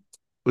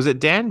 Was it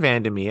Dan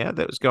Vandermeer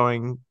that was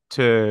going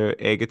to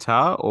air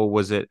guitar, or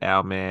was it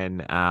our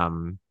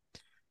man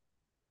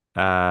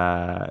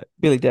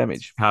Billy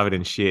Damage. covered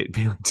in shit,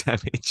 Billy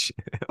Damage?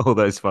 All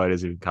those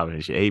photos of him covered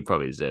in shit. He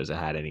probably deserves a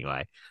hat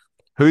anyway.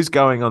 Who's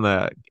going on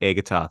the air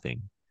guitar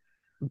thing?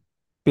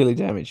 Billy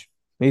Damage.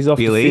 He's off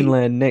to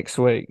Finland next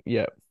week.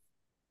 Yep.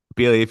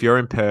 Billy, if you're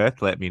in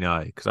Perth, let me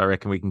know because I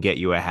reckon we can get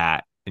you a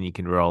hat and you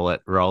can roll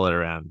it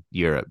around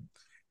Europe.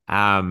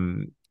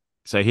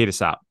 So hit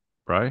us up,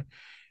 bro.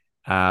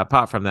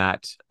 Apart from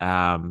that,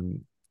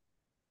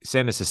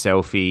 send us a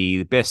selfie.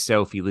 The best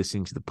selfie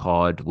listening to the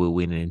pod will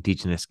win an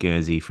Indigenous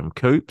Guernsey from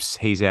Coops.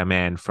 He's our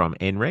man from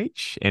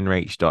NReach,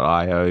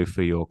 nreach.io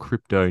for your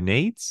crypto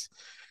needs.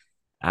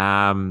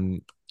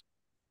 But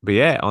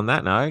yeah, on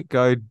that note,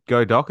 go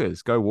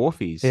Dockers, go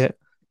Wharfies, Yeah.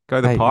 go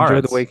the Pirates.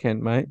 Enjoy the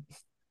weekend, mate.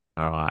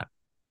 All right.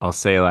 I'll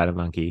see you later,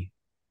 monkey.